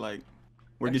shit where it get like,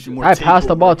 where it gets you more. I passed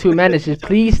the ball too, man. Just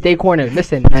please stay corner.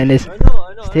 Listen, man. I know.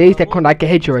 Stay that corner. I can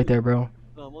hit you right there, bro.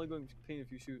 No, I'm only going to paint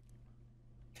if you shoot.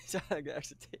 He's trying to get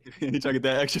extra tape. He trying to get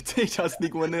that extra tape. Trying to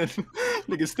sneak one in.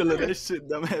 Nigga still at that shit,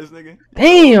 dumbass nigga.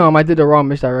 Damn, I did the wrong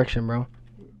misdirection, bro.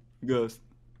 Good.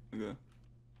 He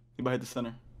about hit the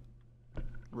center.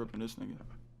 Ripping this nigga.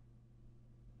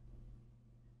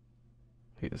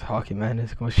 He's hockey, man.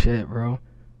 It's going shit, bro.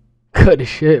 Cut the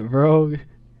shit, bro. He's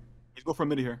go for a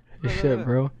midi here. Good shit,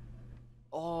 bro.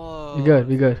 Oh. We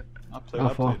good. I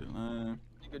played it, man.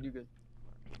 You good.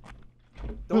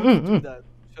 Don't do that.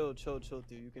 Chill, dude.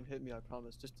 You can hit me, I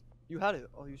promise. Just, you had it.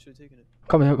 Oh, you should have taken it.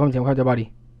 Come to the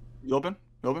body. You open?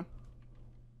 Yo,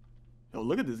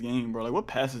 look at this game, bro. Like, what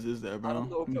passes is that,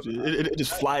 bro? It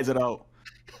just flies it out.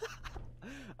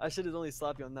 I should have only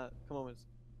slapped you on that. Come on,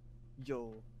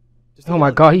 yo. Oh my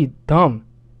god, he dumb.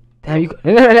 Damn, you.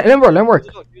 Let him work.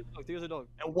 There's a dog.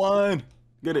 And one.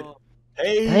 Get it.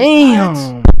 Hey.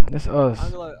 Damn. That's us.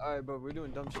 I'm like, alright, bro. We're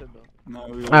doing dumb shit, though. No,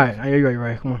 alright, you're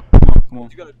right. Come on.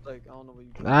 You gotta, like, I don't know what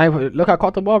you. Alright, look, I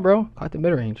caught the ball, bro. Caught the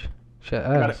mid range. Shit,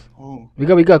 ass. Oh. We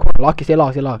good. Come on, stay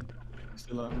locked. Stay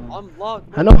I'm locked.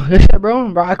 Bro. I know, good shit,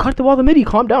 bro. I caught the ball the midi.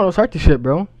 Calm down. Don't start this shit,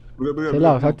 bro. Stay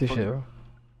locked. Start this shit, bro.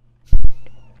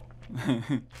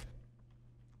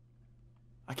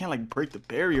 I can't like break the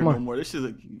barrier no more. This shit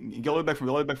like go all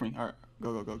the way back from me. Alright,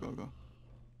 go. Come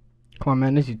on,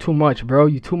 man. This is too much, bro.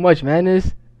 You too much, man.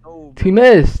 This too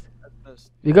missed.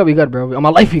 We good, bro. On my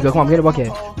life, we go. Come on, get a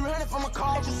bucket.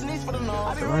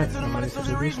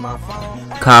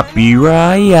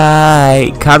 Copyright.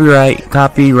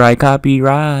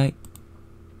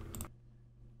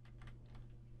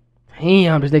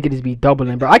 Damn, this nigga just be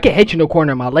doubling, bro. I can hit you in the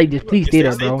corner of my life. Just please stay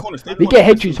there, bro. We can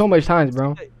hit you so much times,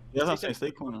 bro. Yeah, that's what I'm saying.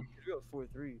 Stay corner.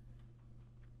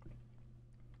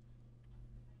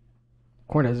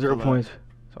 Corner has 0 points.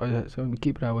 So we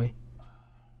keep it that way.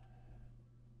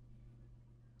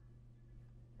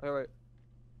 Alright.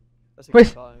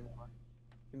 Wait.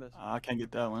 I can't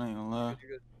get that one. I ain't gonna lie.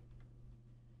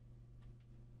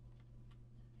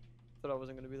 Thought I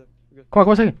wasn't gonna be there. Come on,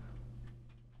 1 second.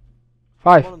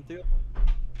 5. I'm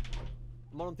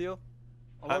on him, Theo.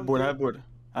 I have board.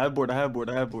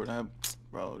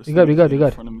 Bro, you good. You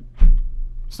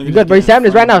good, bro. His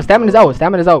stamina's right now. Stamina's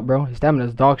out, bro. His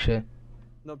stamina's dog shit.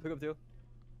 No, pick up, Theo.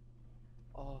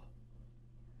 Oh.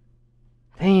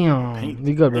 Damn.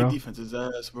 We good, bro. Defense is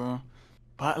ass, bro.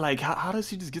 But like, how does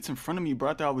he just get in front of me,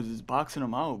 bro? I thought I was just boxing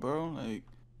him out, bro. Like,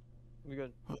 we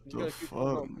good. What the fuck?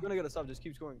 We're gonna get a stop. Just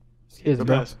keep scoring. Yes,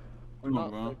 bro.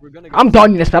 I'm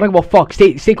donning this, but I don't give a fuck.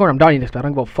 Stay corner. I'm donning this, but I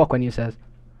don't give a fuck when you says.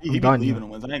 I'm donning you.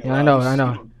 Yeah, I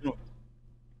know.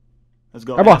 Let's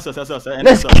go. Right,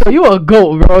 Let's kill you a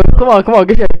goat, bro. Come on,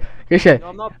 get shit. No,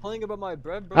 I'm not playing about my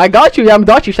bread, bro. I got you. Yeah, I'm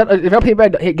got you. Shut up. If I play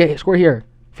bread, get score here.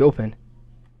 If you open.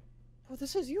 Oh,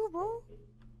 this is you, bro.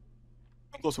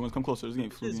 Come closer. This game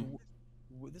fluky.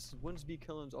 This is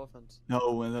WinsBeKillin's offense.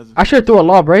 No, that's. I should have threw a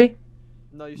lob, right?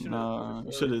 No, you should. Nah,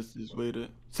 you should have just waited.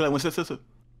 So like, sit.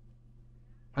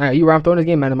 Alright, you round throwing this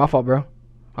game, man. It's my fault, bro.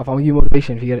 My fault. I'm gonna give you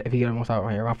motivation if you get the most out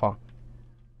right here. My fault.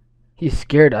 He's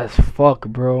scared as fuck,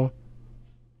 bro.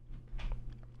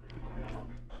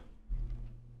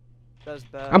 That's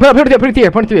bad. I'm putting it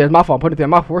here. Put it 3. It's my fault. Put it 3.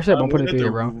 My force it. I'm putting it 3,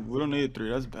 bro. We don't need 3.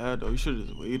 That's bad though. You should have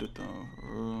just waited though,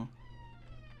 bro.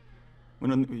 We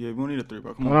don't need a 3,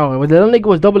 bro. Come on. No, the little nigga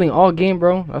was doubling all game,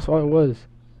 bro. That's all it was.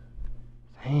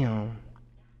 Damn.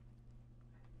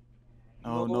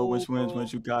 No,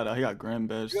 wins. You got it. He got grand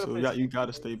badge, so you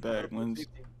gotta stay back. Wins.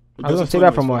 I was gonna stay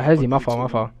back from mohezy. My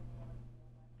fault. Fuck,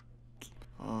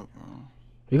 bro.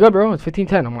 You good, bro? It's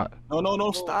 15-10. I'm not.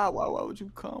 No, stop. Why would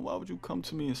you come? Why would you come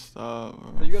to me and stop,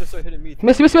 bro? You gotta start hitting me.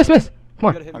 Miss. Come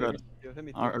on. I got it.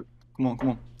 Alright, come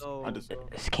on. No,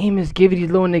 This game is giving these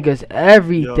little niggas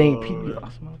everything.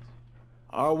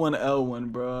 R1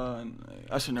 L1, bro.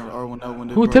 I should never R1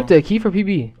 L1. Who tipped it? Keife or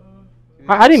PB?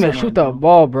 I didn't even shoot the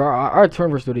ball, bro. Our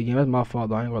turnovers through the game. That's my fault,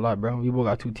 though. I ain't gonna lie, bro. We both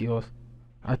got 2 TOs.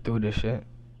 I threw this shit.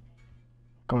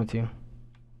 Coming to you.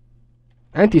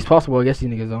 Anything's possible against these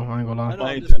niggas, though. I ain't gonna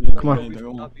lie. Come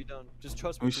on. Just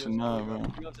trust me. We should not,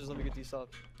 bro. Just let me get these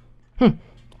stops.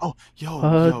 Oh,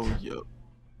 yo.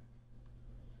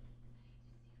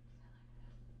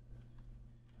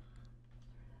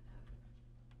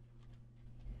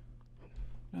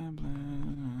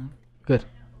 Good.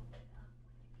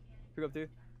 Pick up there.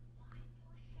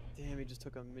 Damn, he just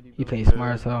took a midi. He plays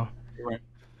smart as hell.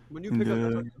 When you pick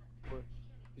up,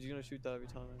 he's gonna shoot that every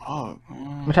time. Oh,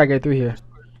 I'm gonna try to get through here.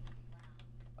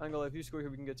 I ain't gonna lie, if you score here,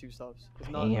 we can get 2 stops. If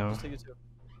not, just take it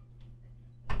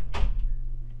 2.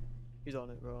 He's on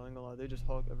it, bro. I ain't gonna lie, they just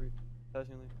hog every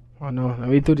passing lane. Oh no,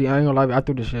 I ain't gonna lie, I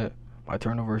threw the shit. My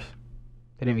turnovers.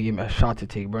 They didn't even give me a shot to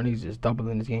take, bro. He's just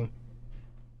doubling this game.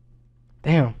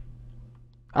 Damn.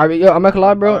 Alright, yo, I'm not gonna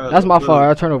lie, bro. That's my fault.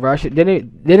 I turnover. They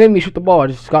didn't even shoot the ball. I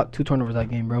just got 2 turnovers that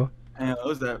game, bro. Man, what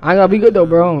was that? I gotta be good though,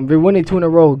 bro. We're winning 2 in a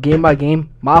row, game by game.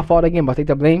 My fault again, but I take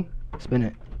the blame. Spin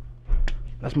it.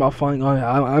 That's my fault.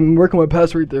 I'm working with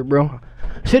pass right there, bro.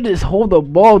 Should just hold the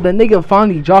ball. The nigga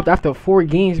finally dropped after 4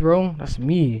 games, bro. That's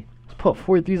me. Just put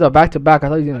 4 threes up back to back. I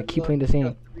thought he was gonna keep playing the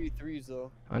same. 3 threes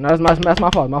though. And that's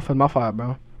my fault. My fault,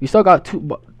 bro. We still got 2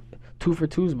 for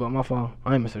 2s, but my fault.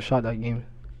 I ain't missed a shot that game.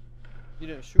 You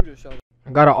didn't shoot a shot.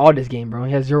 I got an all this game, bro.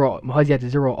 He has 0. Mohezzykid had the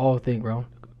 0 all thing, bro.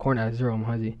 Corner at 0,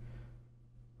 Mohezzykid.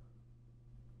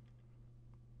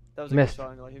 That was a missed. Good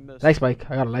shot. Like, he missed. Light spike.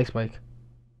 I got a light spike.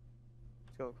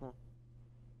 Let's go. Come on.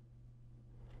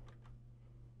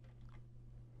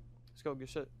 Let's go. Good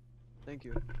shit. Thank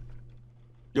you.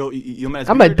 Yo, man.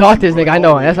 I'm gonna dot this nigga. I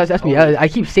know. That's me. I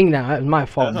keep saying that. It's my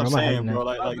fault, bro. I'm saying, bro.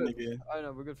 Like, nigga. I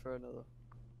know. We're good for another.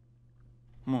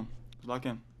 Come on. Let's lock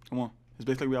in. Come on. It's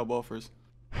basically we out ball first.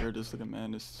 We're just looking,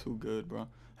 man. This is too good, bro.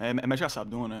 Hey, man, make sure I stop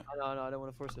doing that. No, I don't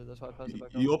want to force it. That's why I passed it back.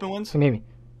 You open ones? Maybe.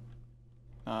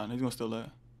 Nah, he's gonna steal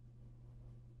that.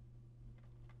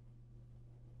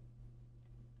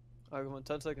 Alright, come on.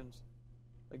 10 seconds.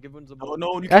 I give ones the ball.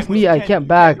 No, that's me. I can't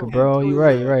back, bro. You're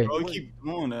right. Bro, you keep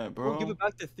doing that, bro. Give it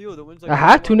back to Theo. The wins. Like I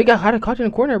had to, nigga. I had to catch in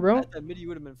the corner, bro. That midi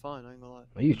would have been fine. I ain't gonna lie.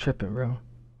 Are you tripping, bro?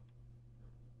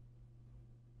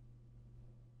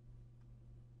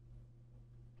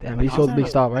 Damn, he sold a big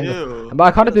stop, right? But I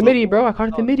caught it the midi, bro. I caught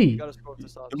it the midi.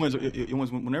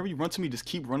 Whenever you run to me, just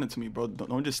keep running to me, bro.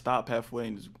 Don't just stop halfway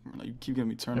and just like, you keep getting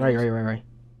me turned. Right.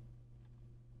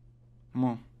 Come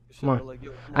on.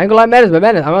 I ain't gonna lie,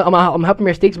 Madness, I'm helping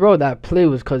your stakes, bro. That play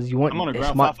was because you want. I'm on the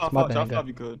ground. Five,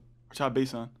 you could. Try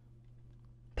base on.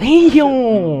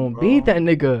 Damn, beat that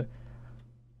nigga.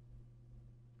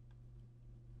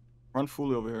 Run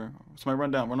fully over here. Somebody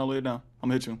run down. Run all the way down. I'm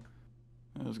gonna hit you.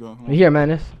 Yeah, let's go. You here,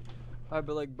 Madness? Alright,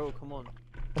 but like, bro, come on.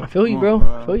 I feel you, bro.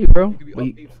 I feel you, bro.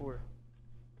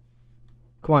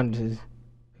 Come on, just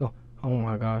go. Oh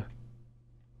my god.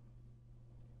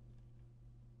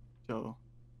 Yo.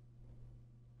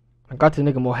 I got the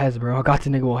nigga Mohez, bro. I got the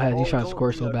nigga Mohez. He's trying to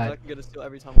score so bad. I can get a steal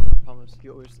every time. I promise. They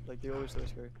always so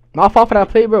scary. My fault for that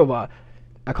play, bro. But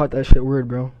I caught that shit weird,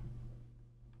 bro.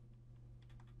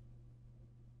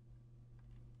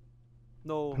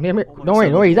 No. Don't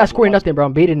worry. He's not scoring nothing, bro.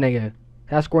 I'm baited, nigga.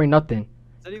 He's not scoring nothing.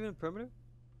 Is that even perimeter?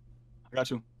 I got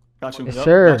you. Yes,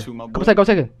 sir. Go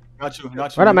second. Got you.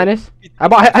 Right up, Madness.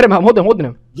 I'm holding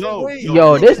him.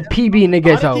 Yo, this PB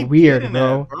nigga is weird,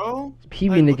 bro.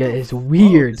 PB nigga is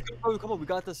weird. Come on, we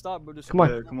got to stop, bro. Come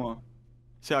on. Come on.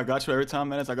 See, I got you every time,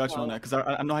 Madness. I got you on that. Because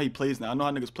I know how he plays now. I know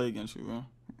how niggas play against you, bro.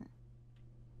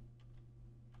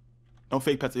 Don't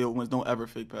fake pass. Yo, Wins, don't ever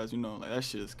fake pass. You know, like, that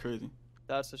shit is crazy.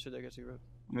 That's the shit that gets you, bro.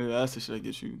 Yeah, that's the shit that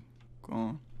gets you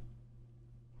going.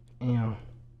 Damn.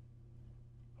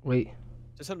 Wait.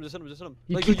 Just hit him.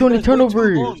 You keep doing the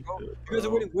turnovers.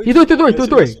 You do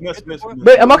it.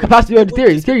 But I'm not capacity on the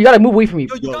theory. You gotta move away from me.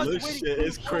 Yo, this shit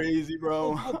is crazy,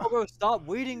 bro. Stop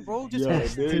waiting, bro. Just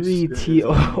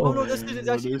S3TO. No, this is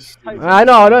actually tight. I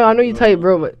know you tight,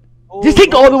 bro, but just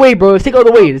take all the way, bro. Just take all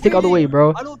the way,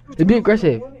 bro. Just be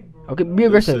aggressive. Okay, be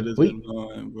aggressive. Wait. I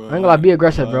ain't gonna lie, be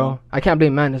aggressive, bro. I can't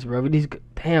blame Madness, bro. We just do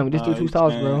 2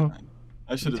 styles, bro.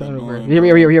 I should have been Here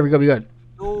we go, we good.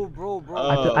 No, bro.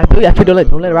 I feel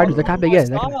don't let it ride you. That can happen again.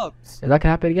 That can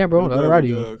happen again, bro. Let it ride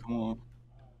you. Come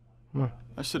on.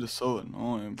 That shit is so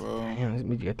annoying, bro. Damn, this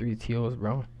means you get 3 TOs,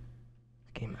 bro.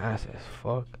 This game ass as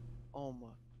fuck. Oh my.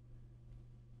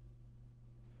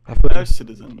 That shit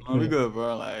is annoying. We good,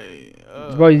 bro. Like,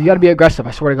 bro, you gotta be aggressive.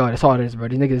 I swear to God, that's all it is, bro.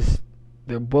 These niggas,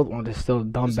 they're both on this still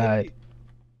dumb bad.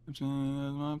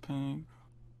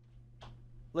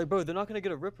 Like, bro, they're not gonna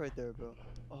get a rip right there, bro.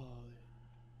 Oh.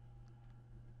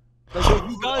 Like,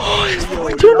 you guys,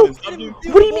 what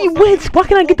do you mean wins? Why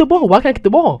can't I get the ball? What are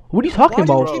you talking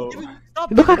about?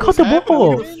 Look, I caught the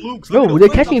ball. Bro, they're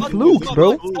catching flukes,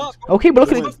 bro. Okay, but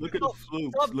look at the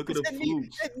flukes. Look at the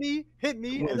flukes. Hit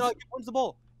me, and I wins the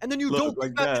ball. And then you don't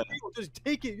like that. Just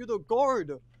take it. You're the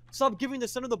guard. Stop giving the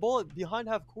center of the ball behind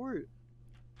half court.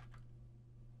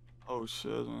 Oh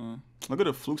shit, man. Look at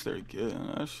the flukes they're getting.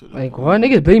 That shit. Like, what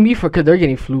niggas blame me for because they're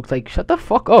getting flukes? Like, shut the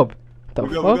fuck up. The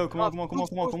fuck? Come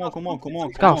on.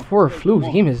 This got 4 flukes.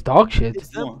 Game is dog shit. It's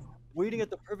them waiting at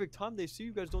the perfect time. They see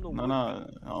you guys don't know. No.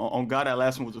 On God, that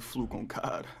last one was a fluke. On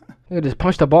God. Nigga just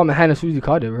punched the ball in my hand as soon as you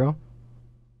caught it, bro.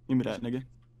 Give me that, nigga.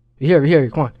 Here.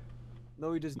 Come on.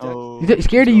 No, he just. He's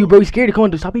scared of you, bro. He's scared. Come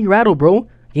on, stop being rattled, bro.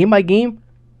 Game by game.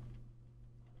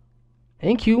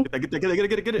 Thank you. Get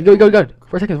it. Go.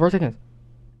 4 seconds.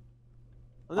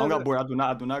 I don't got board. I do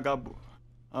not got board.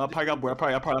 I probably got board.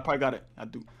 I probably got it. I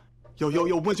do. Yo,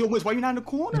 Wins. Why you not in the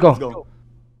corner? Let's go.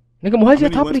 Nigga, Mohezzy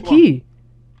on top of the key.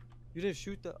 You didn't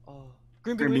shoot the.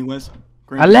 Green Wins.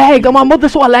 I lagged. On my mother,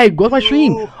 so I lagged. What's my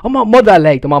stream? On my mother, I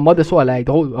lagged. On my mother, so I lagged.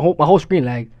 My whole screen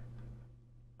lagged.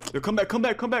 Yo, come back.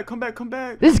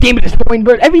 This game is destroying,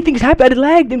 bro. Everything's happened. I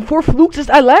lagged. And 4 flukes,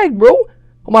 I lagged, bro.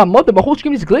 On my mother, my whole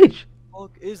screen is glitch.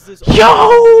 Is this? Yo!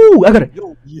 I got it.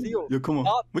 Yo, come on.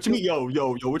 What you mean, yo?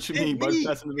 What you mean, bro?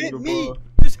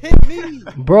 Just hit me.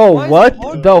 Bro, what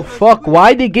the fuck?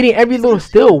 Why are they getting every little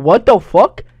steal? What the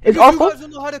fuck? It's our fault. You guys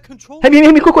don't know how to control. Hit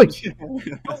me, quick. No.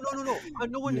 I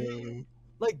know when.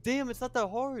 Like, damn, it's not that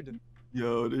hard.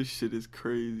 Yo, this shit is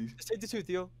crazy. Just take this 2,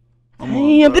 Theo.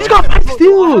 Damn, they just got 5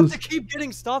 steals. I have to keep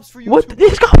getting stops for you. What? They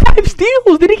just got 5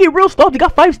 steals. They didn't get real stops. They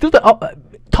got 5 steals. Top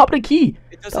of the key.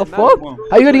 The fuck?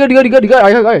 Are you good?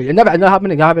 Alright. It never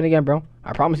happened again, bro.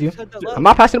 I promise you. I'm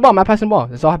not passing the ball.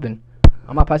 That's all happened.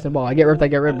 I'm not passing the ball. I get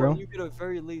ripped, bro. You get a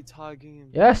very late tie game.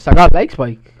 Yes, I got leg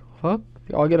spike. Fuck.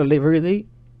 Y'all get a very late.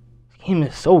 This game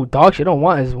is so dog shit. I don't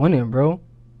want is winning, bro.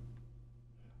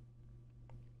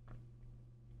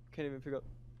 Can't even pick up.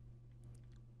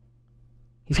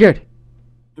 He's scared.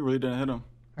 You really didn't hit him.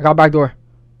 I got back door.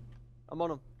 I'm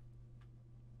on him.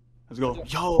 Let's go.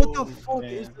 Yo. What the fuck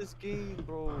is this game,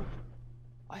 bro?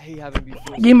 I hate having beef.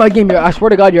 Game by game, I swear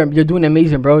to God, you're doing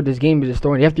amazing, bro. This game is just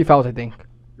throwing. You have 3 fouls, I think.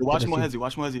 Watch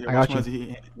Mohezzykid. I got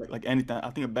you. Like anything. I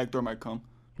think a backdoor might come.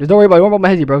 Just don't worry about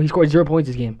Mohezzykid, bro. He scored 0 points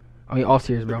this game. I mean, all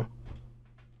series, bro.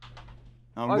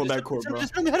 I'm going back court, bro.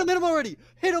 Just hit him already.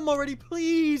 Hit him already,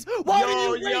 please. Why do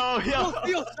you wait?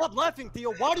 Theo, stop laughing,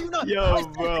 Theo. Why do you not? Yo,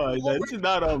 bro, this is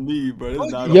not on me, bro. This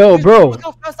is not Yo, on me. bro. Look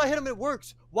how fast I hit him. It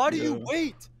works. Why do you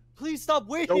wait? Please stop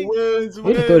waiting. We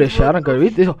just throw this shit. I don't go.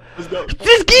 Let's go.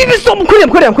 This game is so. I'm quitting.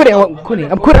 I'm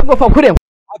quitting.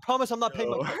 I promise I'm not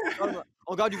paying.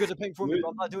 Oh God, you guys are paying for me,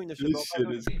 bro. I'm not doing this shit,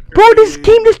 bro. This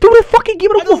game is doing a fucking game.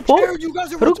 I don't give a fuck. You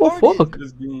guys are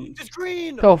retarded. Just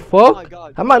green. The fuck? Oh my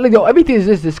God. I'm not like, yo, everything is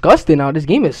just disgusting now. This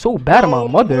game is so bad on my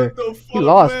mother. He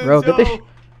lost, bro. Get this.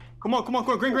 Come on.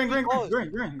 Green.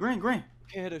 Can't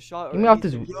hit a shot. Give me off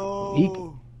this weak.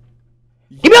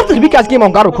 Give me off this weak ass game.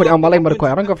 I'm gotta quit. I'm like,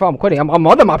 I don't give a fuck. I'm quitting. I'm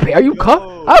on my pay. Are you cut?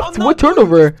 I have 2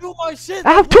 turnover.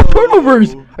 I have 2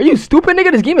 turnovers. Are you stupid,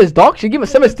 nigga? This game is dog shit. Give me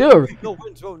 7 steal.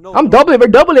 I'm doubling. We're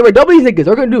doubling these niggas.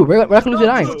 We're gonna do. We're not gonna lose the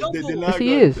 9. Yes,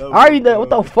 he is. Alright, what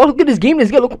the fuck? Look at this game.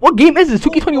 Look, what game is this?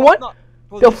 2K21?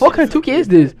 The fuck kind of 2K is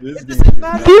this? It doesn't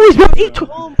matter. Dude,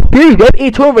 we have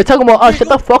 8 turnovers. Talking about us. Shut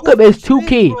the fuck up. It's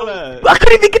 2K. I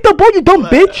couldn't even get the ball, you dumb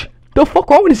bitch. The fuck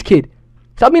wrong with this kid?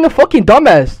 Stop being a fucking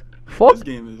dumbass. Fuck.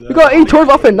 We got 8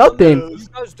 turnovers off of nothing. You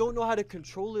guys don't know how to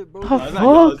control it, bro.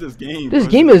 This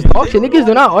game is dog shit. Niggas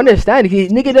do not understand.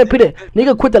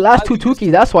 Nigga quit the last 2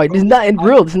 2Ks. That's why. This is not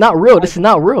real. This is not real. This is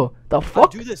not real. The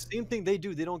fuck? I do the same thing they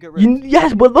do. They don't get rid.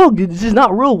 Yes, but look, this is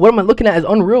not real. What am I looking at is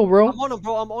unreal, bro. I'm on him,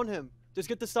 bro. I'm on him. Just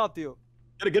get the stop, Theo.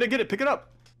 Get it. Pick it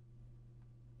up.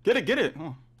 Get it.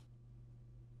 Oh.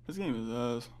 This game is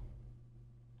ass.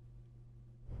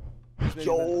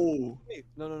 Yo.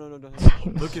 No.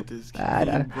 Look at this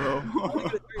game, bro.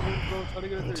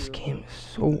 This game is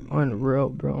so unreal,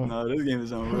 bro. No, this game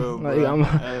is unreal, bro.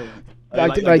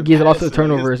 Like gives lots of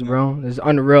turnovers, bro. It's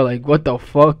unreal. Like, what the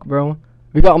fuck, bro?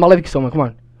 We got my Lvgit someone.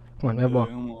 Come on, we have ball.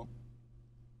 Come on.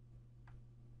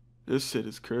 This shit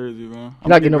is crazy, bro. He's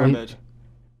not getting over.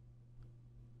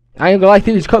 I ain't gonna lie,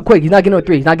 he's cut quick. He's not getting over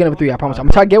 3. I promise. I'm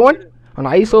gonna try to get one on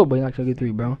ISO, but he's not gonna get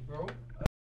 3, bro.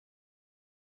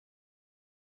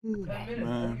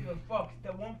 Man.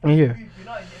 I'm here.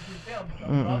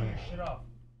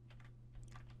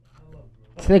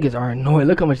 These niggas are annoying.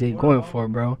 Look how much they going for,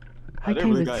 bro. They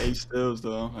really got 8 steals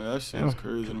though. Like, that shit is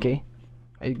crazy. Okay.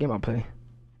 Hey, game I play.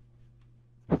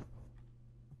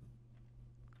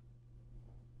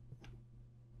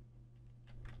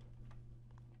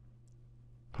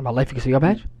 My life, you can see your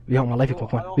badge? Yeah, my life, you can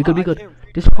come on. We good.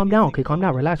 Just calm down, okay? Calm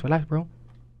down. Relax, bro.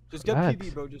 Just get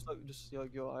PB, bro. Just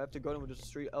yo, I have to go in with just a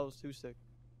straight L2 stick.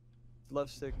 Left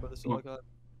stick, but that's all I got.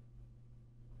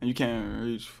 And you can't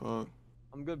reach, fuck.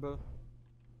 I'm good, bro.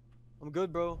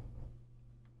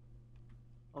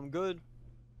 I'm good.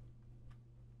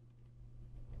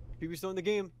 PB still in the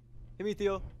game. Hit me,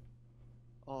 Theo.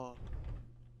 Oh.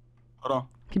 Hold on.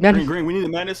 Keep madness. Green. We need the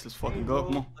madness. Let's fucking go.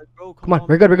 Come on. Come on.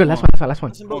 We're good. Last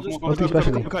one.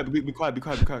 Be quiet.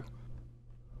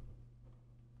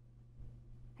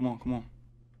 Come on.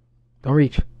 Don't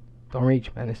reach,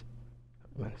 madness.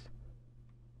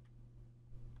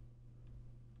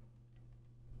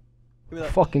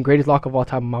 Fucking greatest lock of all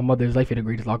time. My mother's life is the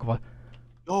greatest lock of all.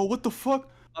 Yo, what the fuck?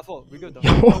 My fault. We good though.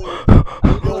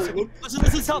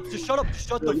 Listen, stop. Just shut up.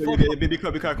 Shut the fuck up.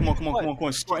 Be quiet. Come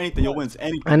on. Score anything. Yo, wins.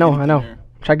 Anything. I know.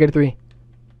 Try to get a 3.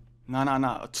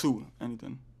 Nah. A 2.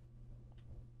 Anything.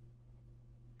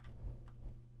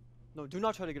 No, do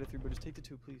not try to get a 3, but just take the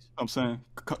 2, please. I'm saying,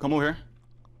 come over here.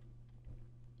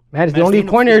 Man, it's the only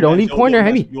corner.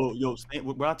 Heavy. Yo,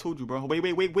 what I told you, bro.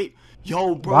 Wait.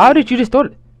 Yo, bro. Why did you just throw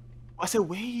it? I said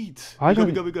wait. We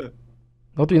good.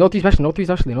 No 3 special. No 3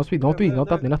 specially. No speed. No 3. No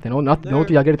nothing. No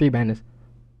 3. I'll get a 3, madness.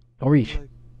 Don't reach.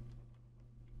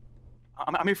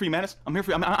 I'm here for you, madness. I'm here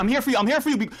for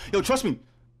you. Yo, trust me.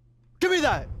 Give me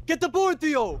that. Get the board,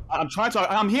 Theo. I'm trying to.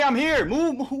 I'm here.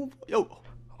 Move. Yo.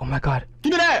 Oh my god. Give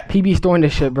me that. PB's throwing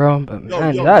this shit, bro. But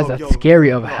man, that's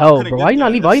scary of hell, bro. Why you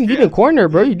not leave? Why you leaving corner,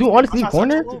 bro? You do honestly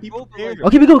corner?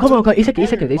 Okay, we go. Come on. 8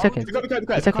 seconds.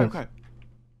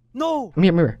 No. I'm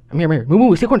here.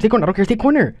 Move. Stay corner. I don't care. Stay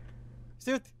corner.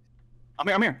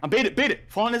 I'm here. I'm bait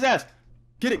it. Fall on his ass.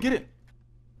 Get it.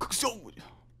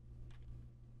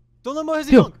 Don't let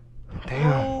Mohezzykid dunk.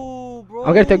 Damn. Oh, bro.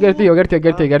 I'll get a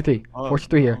 3. Force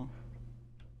 3 here.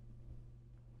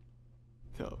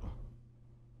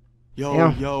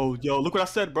 Yo, look what I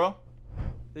said, bro.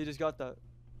 They just got that.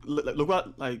 Look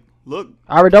what, look.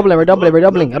 Alright, we're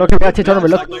doubling. I don't care about 10 turnovers.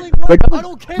 Look. I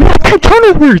don't care. We have 10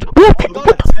 turnovers.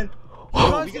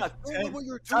 We got 10. What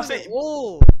you're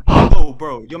doing. Oh,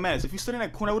 bro. Yo, man, if you stood in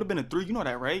that corner, that would have been a 3. You know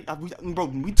that, right? Bro,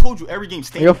 we told you every game.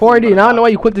 You're 4-D. Now I know why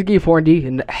you quit this game 4-D.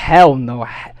 And hell no.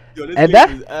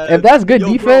 If that's good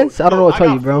defense, I don't know what to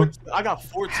tell you, bro. I got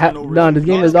 4 turnovers. No, this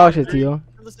game is dog shit to you.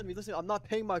 Listen to me. I'm not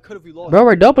paying my cut if we lost. Bro,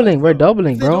 we're doubling, bro. If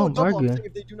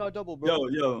they do not double, bro.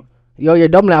 Yo, you're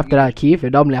doubling after that, Keife.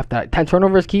 You're doubling after that. 10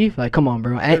 turnovers, Keife. Like, come on,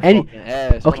 bro.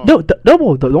 Okay, no,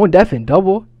 double. Don't deafen.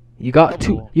 Double. You got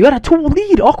 2. You got a 2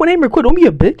 lead. Aquanightmare quit. Don't be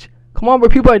a bitch. Come on, bro.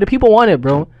 The people want it,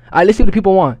 bro. Alright, let's see what the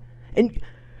people want. And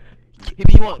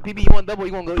PB, you want double?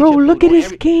 You want to go? Bro, look at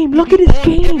this game.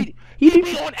 He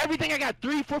on everything. I got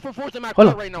 3 4-for-4s in my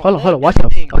car right now. Hold on. Watch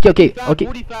out. Okay.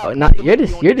 You're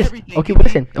this. Okay,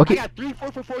 listen. Okay. I got 3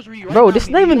 4-for-4s for you right bro, now. this is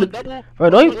not even. Bro,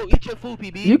 don't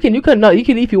you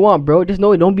can if you want, bro. Just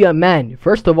know it. Don't be a man.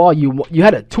 First of all, you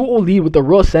had a 2-0 lead with the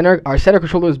real center. Our center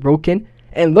controller is broken.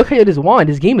 And look how you just won.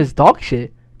 This game is dog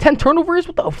shit. 10 turnovers.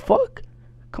 What the fuck?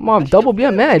 Come on, double. Be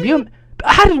a man.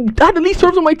 I had the least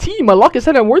serves on my team. My lock is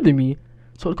said I'm worth than me.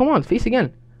 So come on, face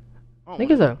again.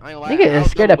 Nigga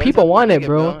is scared that people want it,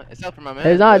 bro. Except for my man.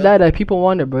 It's not that people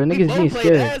want it, bro. Niggas being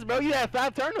scared. Ass, bro. You had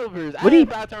 5 turnovers. What do you?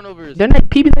 5 turnovers. They're not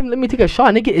PB. Let me take a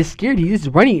shot. Nigga is scared. He's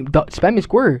just running, spamming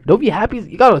square. Don't be happy.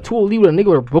 You got a 2 lead with a nigga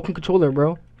with a broken controller,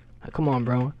 bro. Like, come on,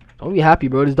 bro. Don't be happy,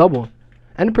 bro. It's double.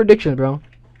 And the predictions, bro.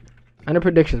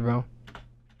 Bro.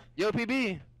 Yo,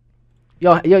 PB.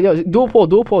 Yo, dual pull,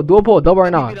 double right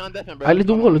now. Alright, let's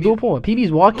do a pull.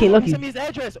 PB's walking, lucky. Send me his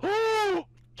address. Ooh,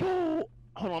 yo.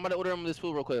 Hold on, I'm about to order him this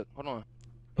food real quick. Hold on.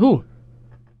 Who?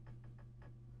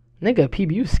 Nigga,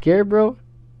 PB, you scared, bro?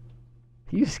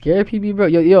 You scared, PB, bro?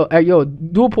 Yo,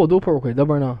 dual pull real quick,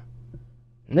 double right now.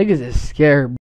 Niggas is scared, bro.